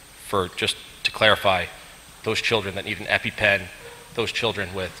 For just to clarify, those children that need an EpiPen, those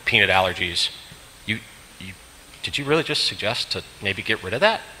children with peanut allergies, did you really just suggest to maybe get rid of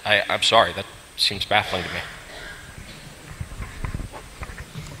that? I'm sorry, that seems baffling to me.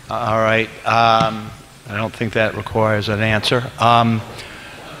 All right. I don't think that requires an answer.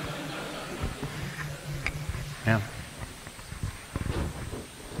 Yeah.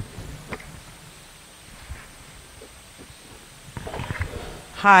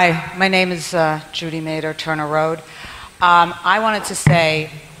 Hi, my name is Judy Mader, Turner Road. I wanted to say,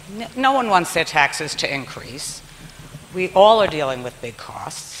 no one wants their taxes to increase. We all are dealing with big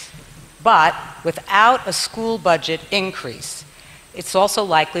costs, but without a school budget increase, it's also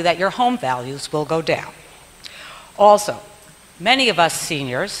likely that your home values will go down. Also, many of us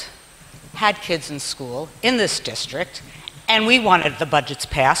seniors had kids in school in this district, and we wanted the budgets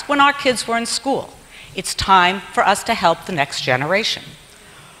passed when our kids were in school. It's time for us to help the next generation.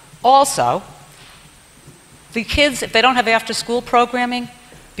 Also, the kids, if they don't have after-school programming,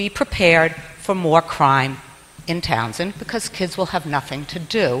 be prepared for more crime in Townsend, because kids will have nothing to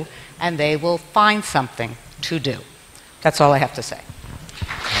do and they will find something to do. That's all I have to say.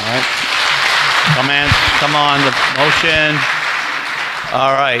 All right. Come on, the motion.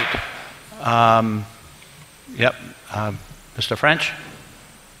 All right. Yep. Mr. French?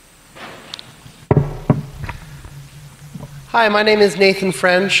 Hi, my name is Nathan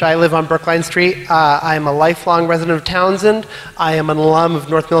French. I live on Brookline Street. I am a lifelong resident of Townsend. I am an alum of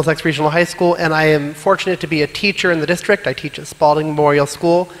North Middlesex Regional High School, and I am fortunate to be a teacher in the district. I teach at Spalding Memorial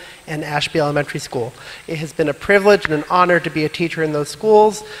School and Ashby Elementary School. It has been a privilege and an honor to be a teacher in those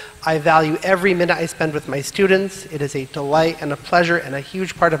schools. I value every minute I spend with my students. It is a delight and a pleasure and a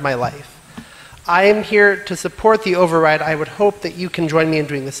huge part of my life. I am here to support the override. I would hope that you can join me in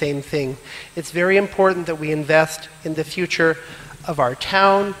doing the same thing. It's very important that we invest in the future of our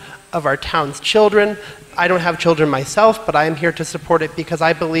town, of our town's children. I don't have children myself, but I am here to support it because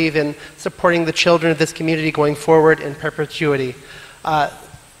I believe in supporting the children of this community going forward in perpetuity.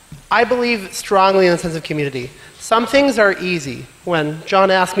 I believe strongly in the sense of community. Some things are easy. When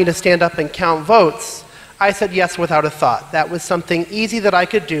John asked me to stand up and count votes, I said yes without a thought. That was something easy that I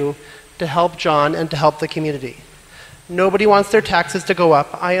could do to help John and to help the community. Nobody wants their taxes to go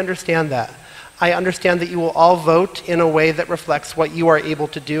up. I understand that. I understand that you will all vote in a way that reflects what you are able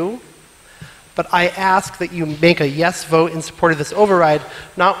to do. But I ask that you make a yes vote in support of this override,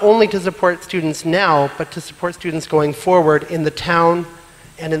 not only to support students now, but to support students going forward in the town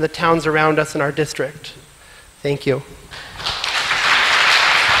and in the towns around us in our district. Thank you. All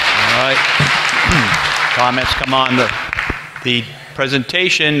right. Comments come on the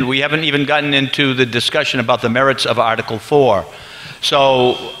presentation. We haven't even gotten into the discussion about the merits of Article 4.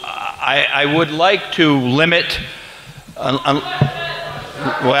 So I would like to limit, well,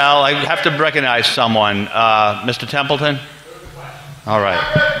 I have to recognize someone. Mr. Templeton? All right.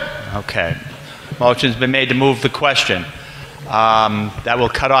 Okay. Motion's been made to move the question. That will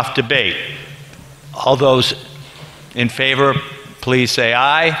cut off debate. All those in favor, please say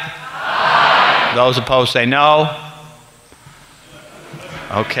aye. Aye. Those opposed say no.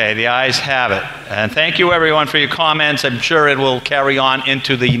 Okay, the ayes have it. And thank you everyone for your comments. I'm sure it will carry on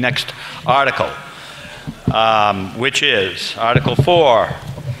into the next article, which is Article 4.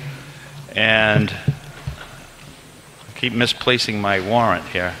 And I keep misplacing my warrant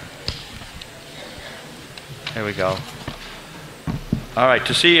here. Here we go. All right,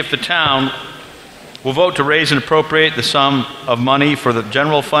 to see if the town will vote to raise and appropriate the sum of money for the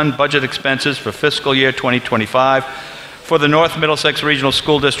general fund budget expenses for fiscal year 2025 for the North Middlesex Regional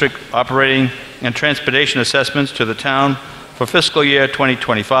School District operating and transportation assessments to the town for fiscal year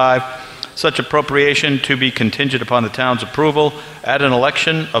 2025. Such appropriation to be contingent upon the town's approval at an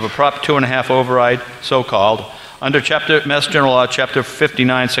election of a Prop 2.5 override, so-called, under Mass General Law, Chapter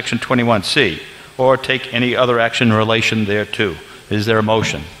 59, Section 21C, or take any other action in relation thereto. Is there a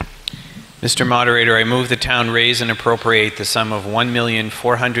motion? Mr. Moderator, I move the town raise and appropriate the sum of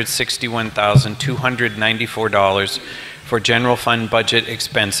 $1,461,294 for general fund budget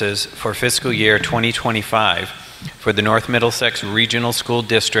expenses for fiscal year 2025 for the North Middlesex Regional School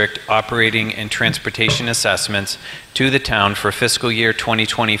District operating and transportation assessments to the town for fiscal year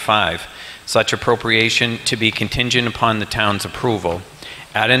 2025. Such appropriation to be contingent upon the town's approval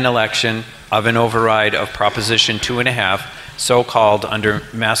at an election of an override of Proposition 2.5, so called under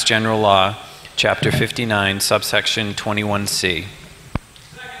Mass General Law, Chapter 59, subsection 21C.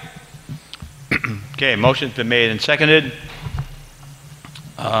 Okay, motion's been made and seconded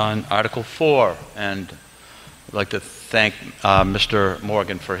on Article 4, and I'd like to thank Mr.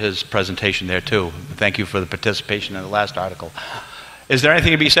 Morgan for his presentation there too. Thank you for the participation in the last article. Is there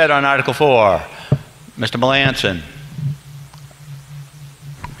anything to be said on Article 4? Mr. Melanson.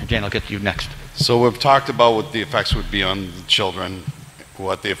 Jane, I'll get to you next. So we've talked about what the effects would be on the children,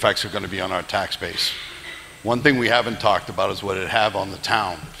 what the effects are going to be on our tax base. One thing we haven't talked about is what it have on the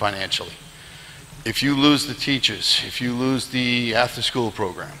town financially. If you lose the teachers, if you lose the after-school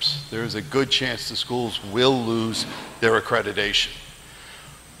programs, there is a good chance the schools will lose their accreditation.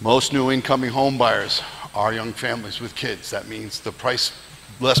 Most new incoming home buyers are young families with kids. That means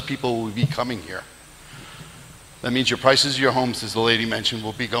less people will be coming here. That means your prices of your homes, as the lady mentioned,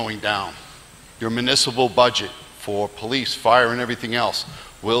 will be going down. Your municipal budget for police, fire, and everything else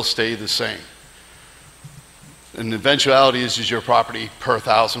will stay the same. And the eventuality is your property per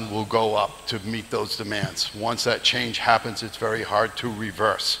thousand will go up to meet those demands. Once that change happens, it's very hard to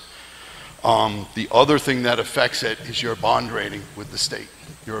reverse. The other thing that affects it is your bond rating with the state,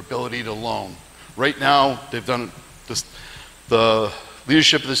 your ability to loan. Right now, they've done this, the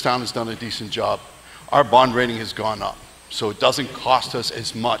leadership of this town has done a decent job. Our bond rating has gone up, so it doesn't cost us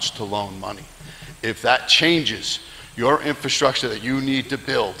as much to loan money. If that changes, your infrastructure that you need to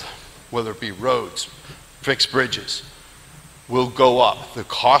build, whether it be roads, fixed bridges, will go up. The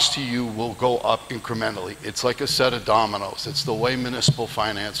cost to you will go up incrementally. It's like a set of dominoes. It's the way municipal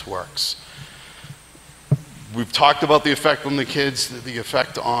finance works. We've talked about the effect on the kids, the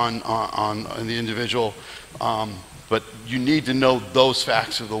effect on the individual, but you need to know those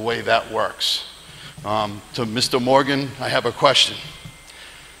facts of the way that works. To Mr. Morgan, I have a question.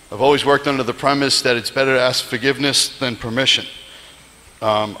 I've always worked under the premise that it's better to ask forgiveness than permission.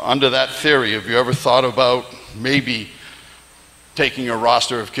 Under that theory, have you ever thought about maybe taking a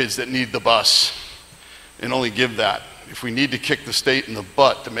roster of kids that need the bus and only give that? If we need to kick the state in the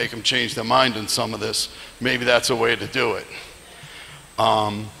butt to make them change their mind on some of this, maybe that's a way to do it.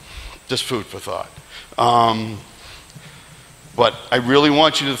 Just food for thought. But I really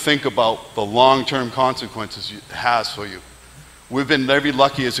want you to think about the long-term consequences it has for you. We've been very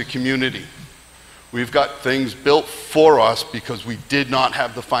lucky as a community. We've got things built for us because we did not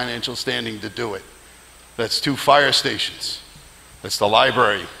have the financial standing to do it. That's 2 fire stations. That's the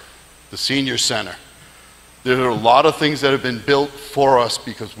library, the senior center. There are a lot of things that have been built for us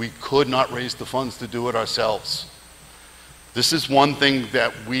because we could not raise the funds to do it ourselves. This is one thing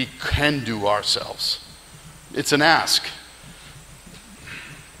that we can do ourselves. It's an ask.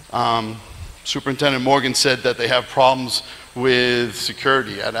 Superintendent Morgan said that they have problems with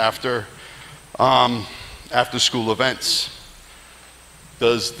security at after school events.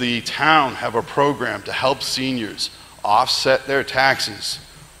 Does the town have a program to help seniors offset their taxes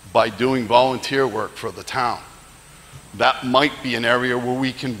by doing volunteer work for the town? That might be an area where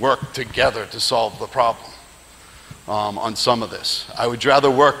we can work together to solve the problem on some of this. I would rather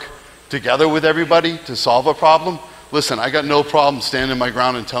work together with everybody to solve a problem. Listen, I got no problem standing my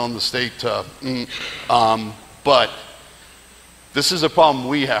ground and telling the state to, but this is a problem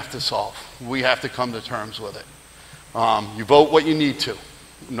we have to solve. We have to come to terms with it. You vote what you need to.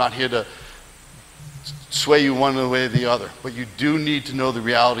 I'm not here to sway you one way or the other, but you do need to know the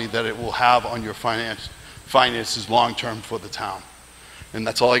reality that it will have on your finances long-term for the town. And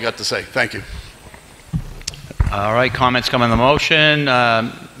that's all I got to say. Thank you. All right, comments come on the motion.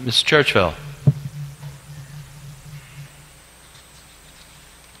 Ms. Churchville.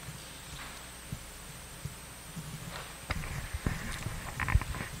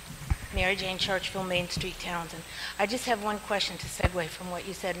 Mary Jane Churchville, Main Street, Townsend. I just have one question to segue from what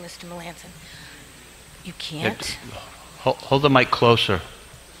you said, Mr. Melanson. You can't? Hold the mic closer.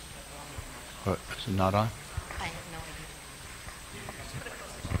 Is it not on? I have no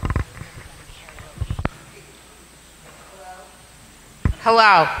idea.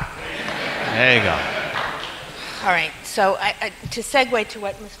 Hello. There you go. All right. So to segue to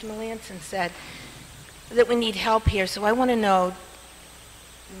what Mr. Melanson said, that we need help here. So I want to know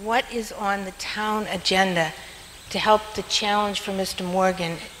what is on the town agenda to help the challenge for Mr.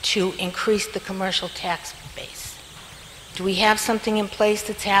 Morgan to increase the commercial tax base? Do we have something in place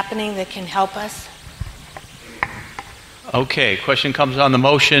that's happening that can help us? Okay, question comes on the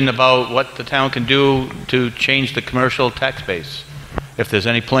motion about what the town can do to change the commercial tax base. If there's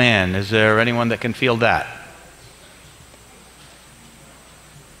any plan, is there anyone that can field that?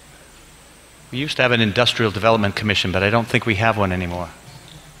 We used to have an industrial development commission, but I don't think we have one anymore.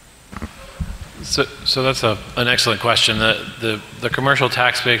 So that's an excellent question. The commercial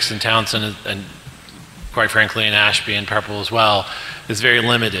tax base in Townsend and quite frankly in Ashby and Purple as well is very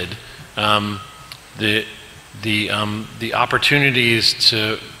limited. The opportunities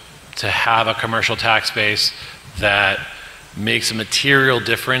to have a commercial tax base that makes a material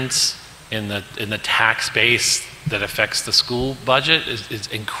difference in the tax base that affects the school budget is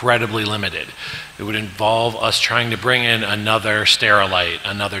incredibly limited. It would involve us trying to bring in another Sterilite,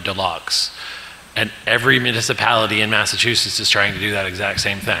 another Deluxe. And every municipality in Massachusetts is trying to do that exact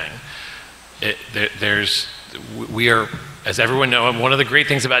same thing. We are, as everyone knows, one of the great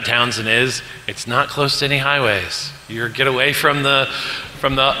things about Townsend is it's not close to any highways. You get away from the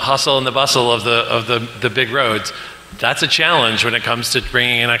hustle and the bustle of the big roads. That's a challenge when it comes to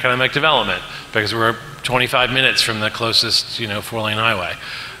bringing in economic development because we're 25 minutes from the closest, 4-lane highway.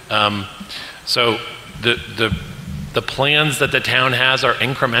 So the plans that the town has are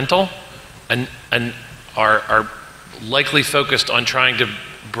incremental. And are likely focused on trying to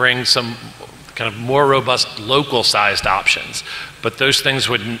bring some kind of more robust local-sized options. But those things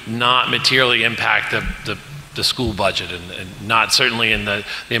would not materially impact the school budget and not certainly in the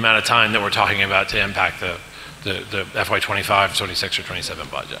amount of time that we're talking about to impact the FY25, 26, or 27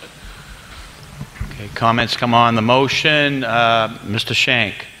 budget. Okay, comments come on the motion. Mr.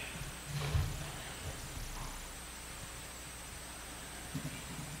 Shank.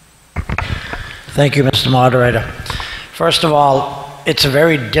 Thank you, Mr. Moderator. First of all, it's a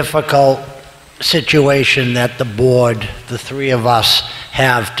very difficult situation that the board, the three of us,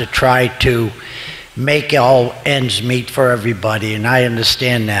 have to try to make all ends meet for everybody, and I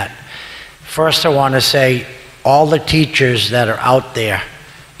understand that. First, I want to say, all the teachers that are out there,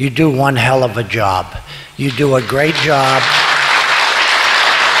 you do one hell of a job. You do a great job.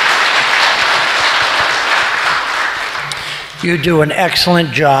 You do an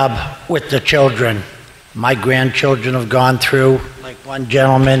excellent job with the children. My grandchildren have gone through, like one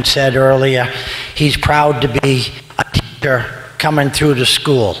gentleman said earlier, he's proud to be a teacher coming through the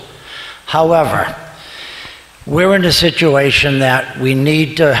school. However, we're in a situation that we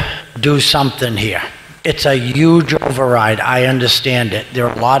need to do something here. It's a huge override, I understand it. There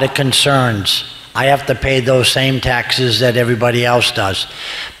are a lot of concerns I have to pay those same taxes that everybody else does.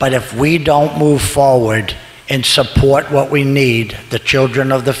 But if we don't move forward and support what we need, the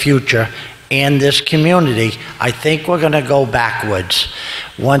children of the future, and this community, I think we're going to go backwards.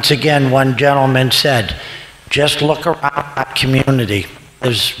 Once again, one gentleman said, just look around our community.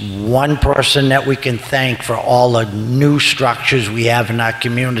 There's one person that we can thank for all the new structures we have in our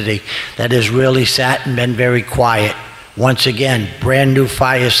community that has really sat and been very quiet. Once again, brand new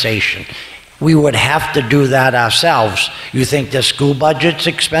fire station. We would have to do that ourselves. You think the school budget's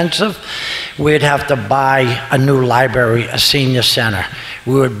expensive? We'd have to buy a new library, a senior center.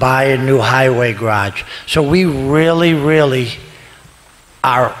 We would buy a new highway garage. So we really, really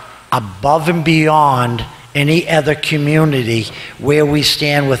are above and beyond any other community where we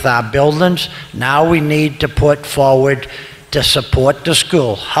stand with our buildings. Now we need to put forward to support the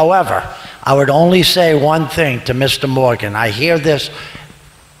school. However, I would only say one thing to Mr. Morgan. I hear this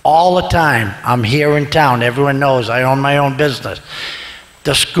all the time. I'm here in town. Everyone knows I own my own business.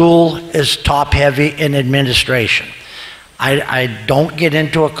 The school is top-heavy in administration. I don't get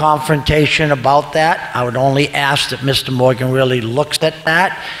into a confrontation about that. I would only ask that Mr. Morgan really looks at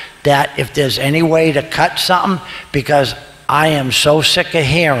that if there's any way to cut something, because I am so sick of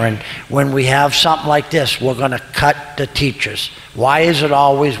hearing when we have something like this, we're going to cut the teachers. Why is it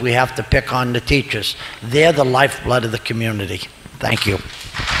always we have to pick on the teachers? They're the lifeblood of the community. Thank you.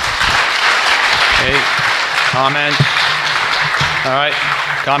 Okay, comments? All right,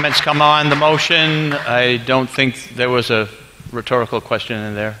 comments come on the motion. I don't think there was a rhetorical question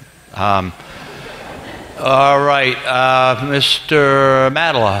in there. All right, Mr.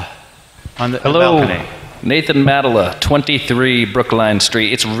 Madela on the balcony. Nathan Madela, 23 Brookline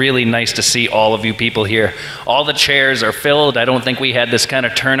Street. It's really nice to see all of you people here. All the chairs are filled. I don't think we had this kind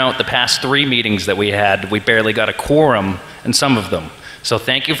of turnout the past 3 meetings that we had. We barely got a quorum in some of them. So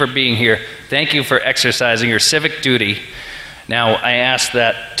thank you for being here. Thank you for exercising your civic duty. Now, I ask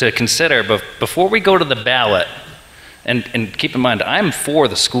that to consider, but before we go to the ballot, and keep in mind, I'm for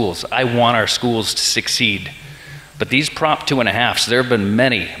the schools. I want our schools to succeed. But these Prop 2.5s, there have been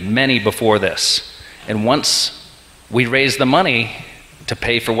many, many before this. And once we raise the money to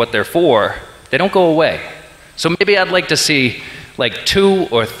pay for what they're for, they don't go away. So maybe I'd like to see like 2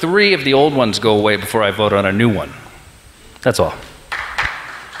 or 3 of the old ones go away before I vote on a new one. That's all.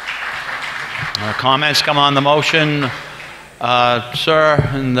 Comments come on the motion.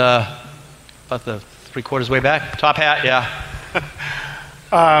 Sir, in about the 3/4 way back. Top hat, yeah.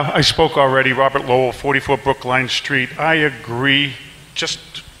 I spoke already. Robert Lowell, 44 Brookline Street. I agree, just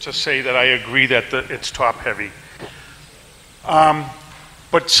to say that I agree that it's top heavy.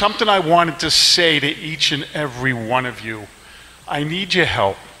 But something I wanted to say to each and every one of you, I need your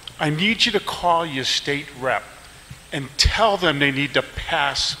help. I need you to call your state rep and tell them they need to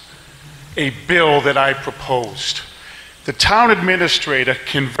pass a bill that I proposed. The town administrator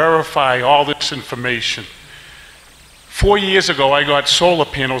can verify all this information. 4 years ago, I got solar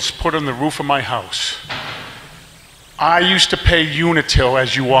panels put on the roof of my house. I used to pay Unitil,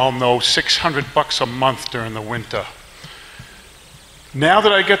 as you all know, $600 a month during the winter. Now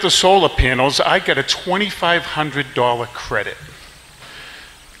that I get the solar panels, I get a $2,500 credit.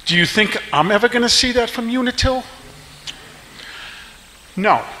 Do you think I'm ever going to see that from Unitil?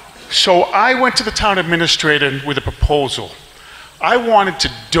 No. So I went to the town administrator with a proposal. I wanted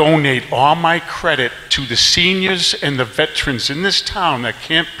to donate all my credit to the seniors and the veterans in this town that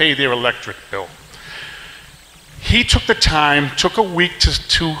can't pay their electric bill. He took the time, took a week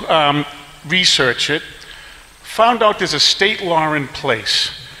to research it, found out there's a state law in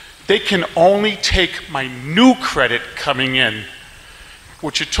place. They can only take my new credit coming in,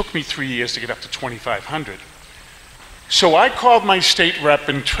 which it took me 3 years to get up to $2,500. So I called my state rep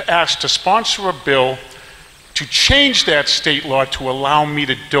and asked to sponsor a bill to change that state law to allow me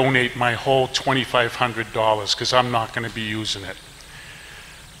to donate my whole $2,500 because I'm not going to be using it.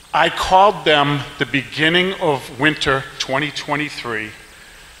 I called them the beginning of winter 2023,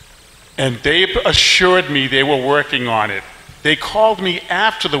 and they assured me they were working on it. They called me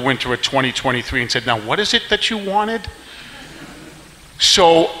after the winter of 2023 and said, now what is it that you wanted?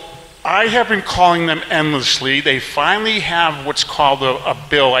 So I have been calling them endlessly. They finally have what's called a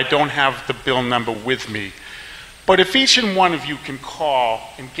bill. I don't have the bill number with me. But if each and one of you can call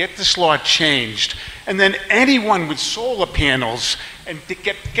and get this law changed, and then anyone with solar panels and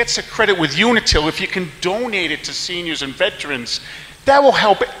gets a credit with Unitil, if you can donate it to seniors and veterans, that will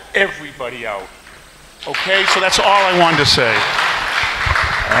help everybody out. Okay, so that's all I wanted to say.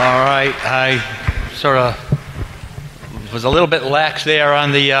 All right, I sort of was a little bit lax there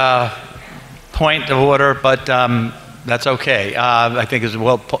on the point of order, but that's okay. I think it's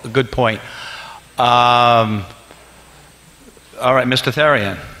a good point. All right, Mr.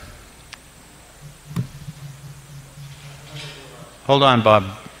 Therian. Hold on, Bob.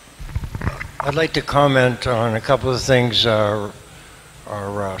 I'd like to comment on a couple of things our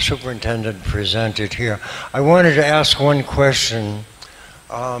superintendent presented here. I wanted to ask one question.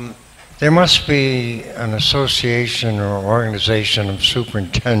 There must be an association or organization of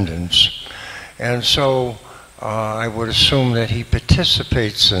superintendents, and so I would assume that he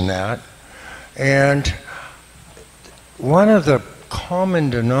participates in that. And one of the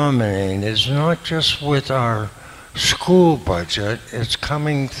common denominators is not just with our school budget, it's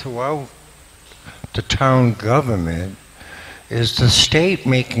coming throughout the town government, is the state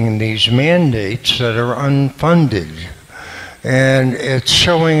making these mandates that are unfunded. And it's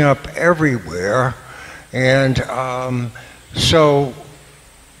showing up everywhere. And so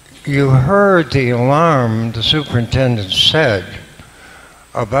you heard the alarm the superintendent said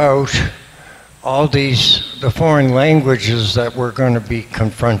about all the foreign languages that we're going to be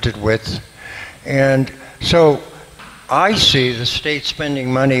confronted with. And so I see the state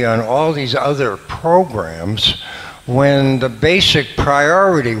spending money on all these other programs when the basic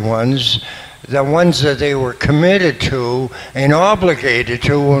priority ones, the ones that they were committed to and obligated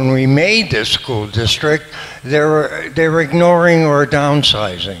to when we made this school district, they're ignoring or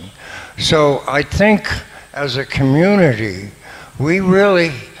downsizing. So I think as a community, we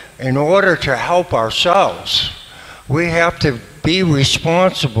really, in order to help ourselves, we have to be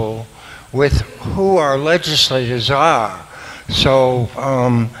responsible with who our legislators are. So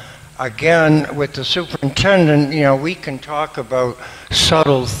again, with the superintendent, you know, we can talk about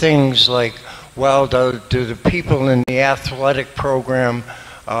subtle things like, well, do the people in the athletic program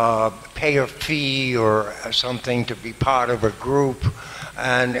pay a fee or something to be part of a group?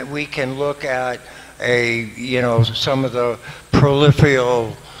 And we can look at some of the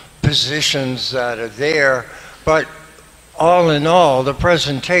peripheral positions that are there, but all in all, the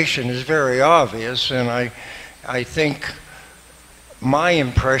presentation is very obvious, and I think my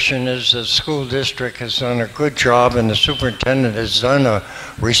impression is the school district has done a good job and the superintendent has done a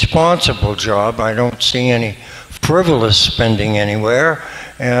responsible job. I don't see any frivolous spending anywhere.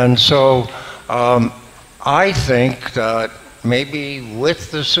 And so I think that maybe with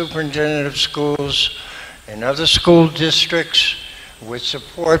the superintendent of schools and other school districts, with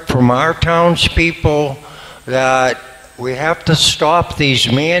support from our townspeople, that we have to stop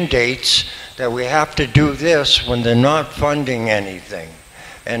these mandates, that we have to do this when they're not funding anything.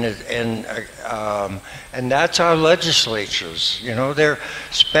 And that's our legislatures. You know, they're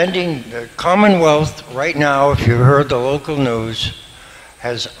spending, the Commonwealth right now, if you heard the local news,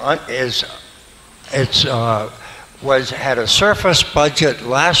 had a surplus budget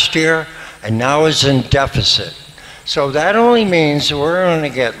last year and now is in deficit. So that only means we're going to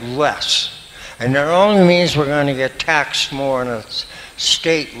get less. And that only means we're going to get taxed more on a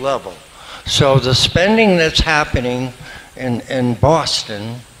state level. So the spending that's happening in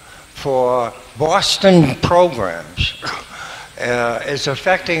Boston for Boston programs is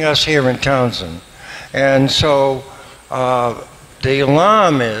affecting us here in Townsend. And so the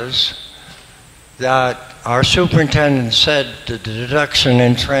alarm is that our superintendent said the deduction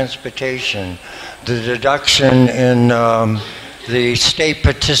in transportation, the deduction in the state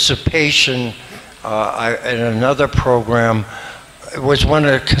participation in another program was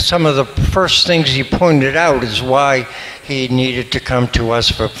some of the first things he pointed out is why he needed to come to us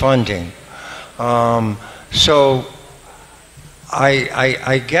for funding. So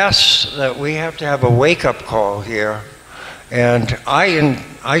I guess that we have to have a wake-up call here, and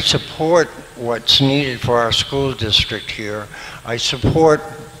I support what's needed for our school district here. I support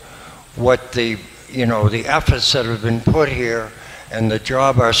what the efforts that have been put here and the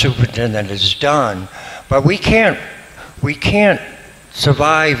job our superintendent has done, but we can't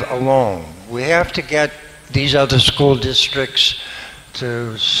survive alone. We have to get these other school districts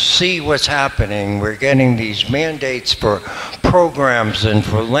to see what's happening. We're getting these mandates for programs and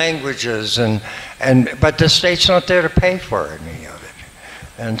for languages, but the state's not there to pay for any of it.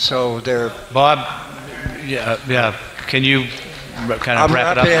 And so they're... Bob, yeah, can you kind of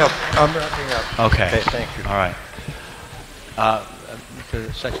wrap it up? I'm wrapping up. Okay. Thank you. All right.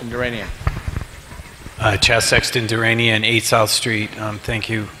 Mr. Sexton Duranian. Chaz Sexton Duranian, 8 South Street. Thank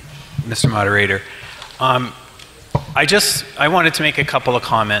you, Mr. Moderator. I wanted to make a couple of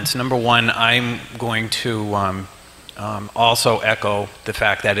comments. Number one, I'm going to also echo the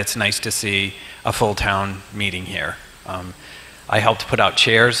fact that it's nice to see a full town meeting here. I helped put out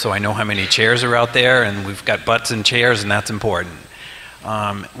chairs, so I know how many chairs are out there, and we've got butts and chairs, and that's important.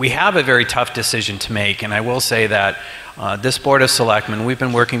 We have a very tough decision to make, and I will say that this Board of Selectmen, we've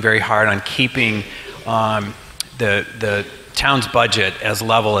been working very hard on keeping the town's budget as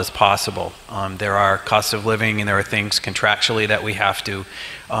level as possible. There are costs of living and there are things contractually that we have to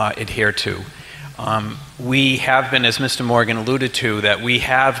adhere to. We have been, as Mr. Morgan alluded to, that we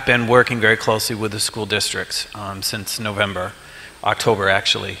have been working very closely with the school districts since November. October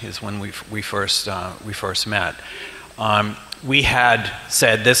actually is when we first met. We had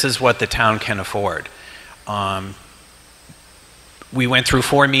said this is what the town can afford. We went through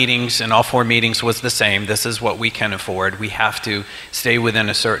 4 meetings, and all 4 meetings was the same. This is what we can afford. We have to stay within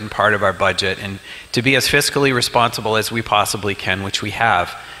a certain part of our budget and to be as fiscally responsible as we possibly can, which we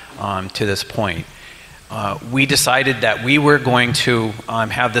have to this point. We decided that we were going to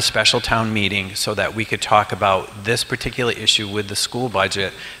have this special town meeting so that we could talk about this particular issue with the school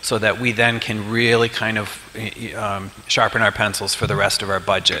budget so that we then can really kind of sharpen our pencils for the rest of our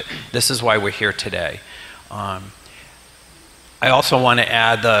budget. This is why we're here today. I also want to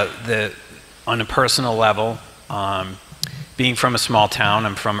add on a personal level, being from a small town,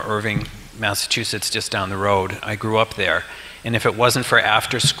 I'm from Irving, Massachusetts, just down the road. I grew up there. And if it wasn't for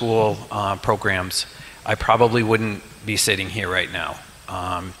after-school programs, I probably wouldn't be sitting here right now.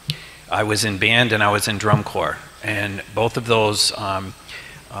 I was in band and I was in drum corps. And both of those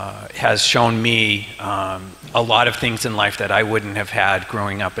has shown me a lot of things in life that I wouldn't have had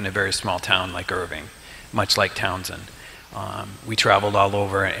growing up in a very small town like Irving, much like Townsend. We traveled all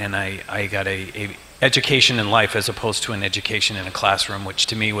over, and I got a education in life as opposed to an education in a classroom, which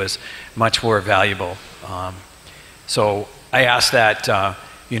to me was much more valuable. So I ask that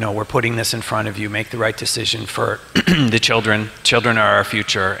we're putting this in front of you, make the right decision for the children. Children are our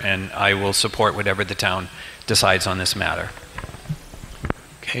future, and I will support whatever the town decides on this matter.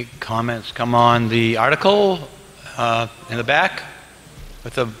 Okay, comments come on the article in the back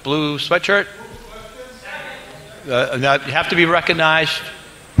with the blue sweatshirt. Now you have to be recognized.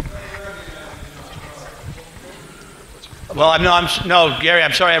 Well, no, Gary,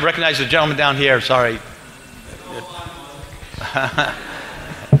 I'm sorry. I recognize the gentleman down here. Sorry.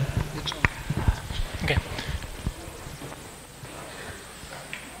 Okay.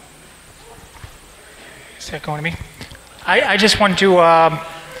 Is that going to me? I just want to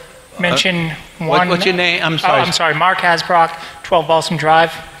mention one. What's your name? I'm sorry. I'm sorry. Mark Hasbrock, 12 Balsam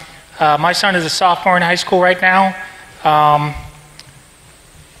Drive. My son is a sophomore in high school right now.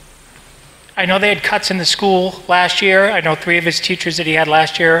 I know they had cuts in the school last year. I know 3 of his teachers that he had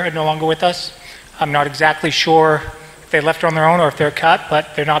last year are no longer with us. I'm not exactly sure if they left on their own or if they're cut,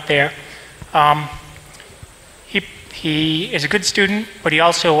 but they're not there. He is a good student, but he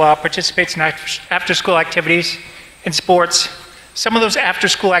also participates in after-school activities in sports. Some of those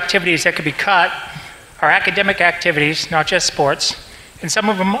after-school activities that could be cut are academic activities, not just sports. And some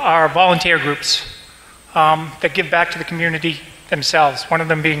of them are volunteer groups that give back to the community themselves. One of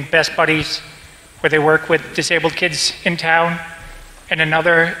them being Best Buddies, where they work with disabled kids in town. And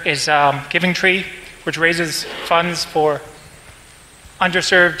another is Giving Tree, which raises funds for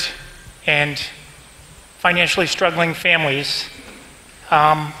underserved and financially struggling families.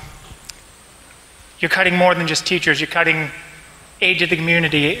 You're cutting more than just teachers. You're cutting aid to the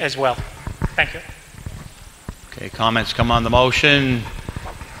community as well. Thank you. Okay, comments come on the motion.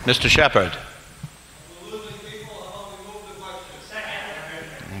 Mr. Shepherd.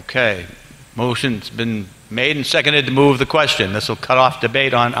 Okay, motion's been made and seconded to move the question. This will cut off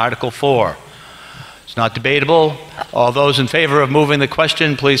debate on Article 4. It's not debatable. All those in favor of moving the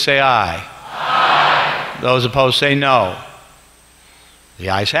question, please say aye. Aye. Those opposed say no. The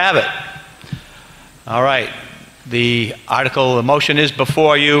ayes have it. All right. The motion is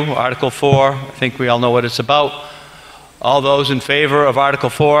before you, Article 4. I think we all know what it's about. All those in favor of Article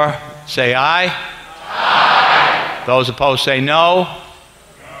 4, say aye. Aye. Those opposed say no. No.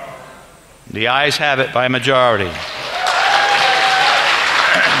 The ayes have it by a majority.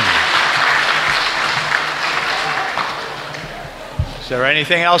 Is there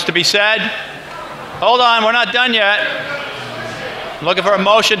anything else to be said? Hold on, we're not done yet. I'm looking for a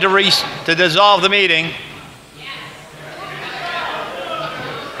motion to dissolve the meeting.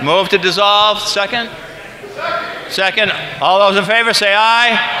 Move to dissolve. Second? Second. All those in favor say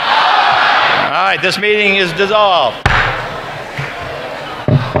aye. Aye. All right, this meeting is dissolved.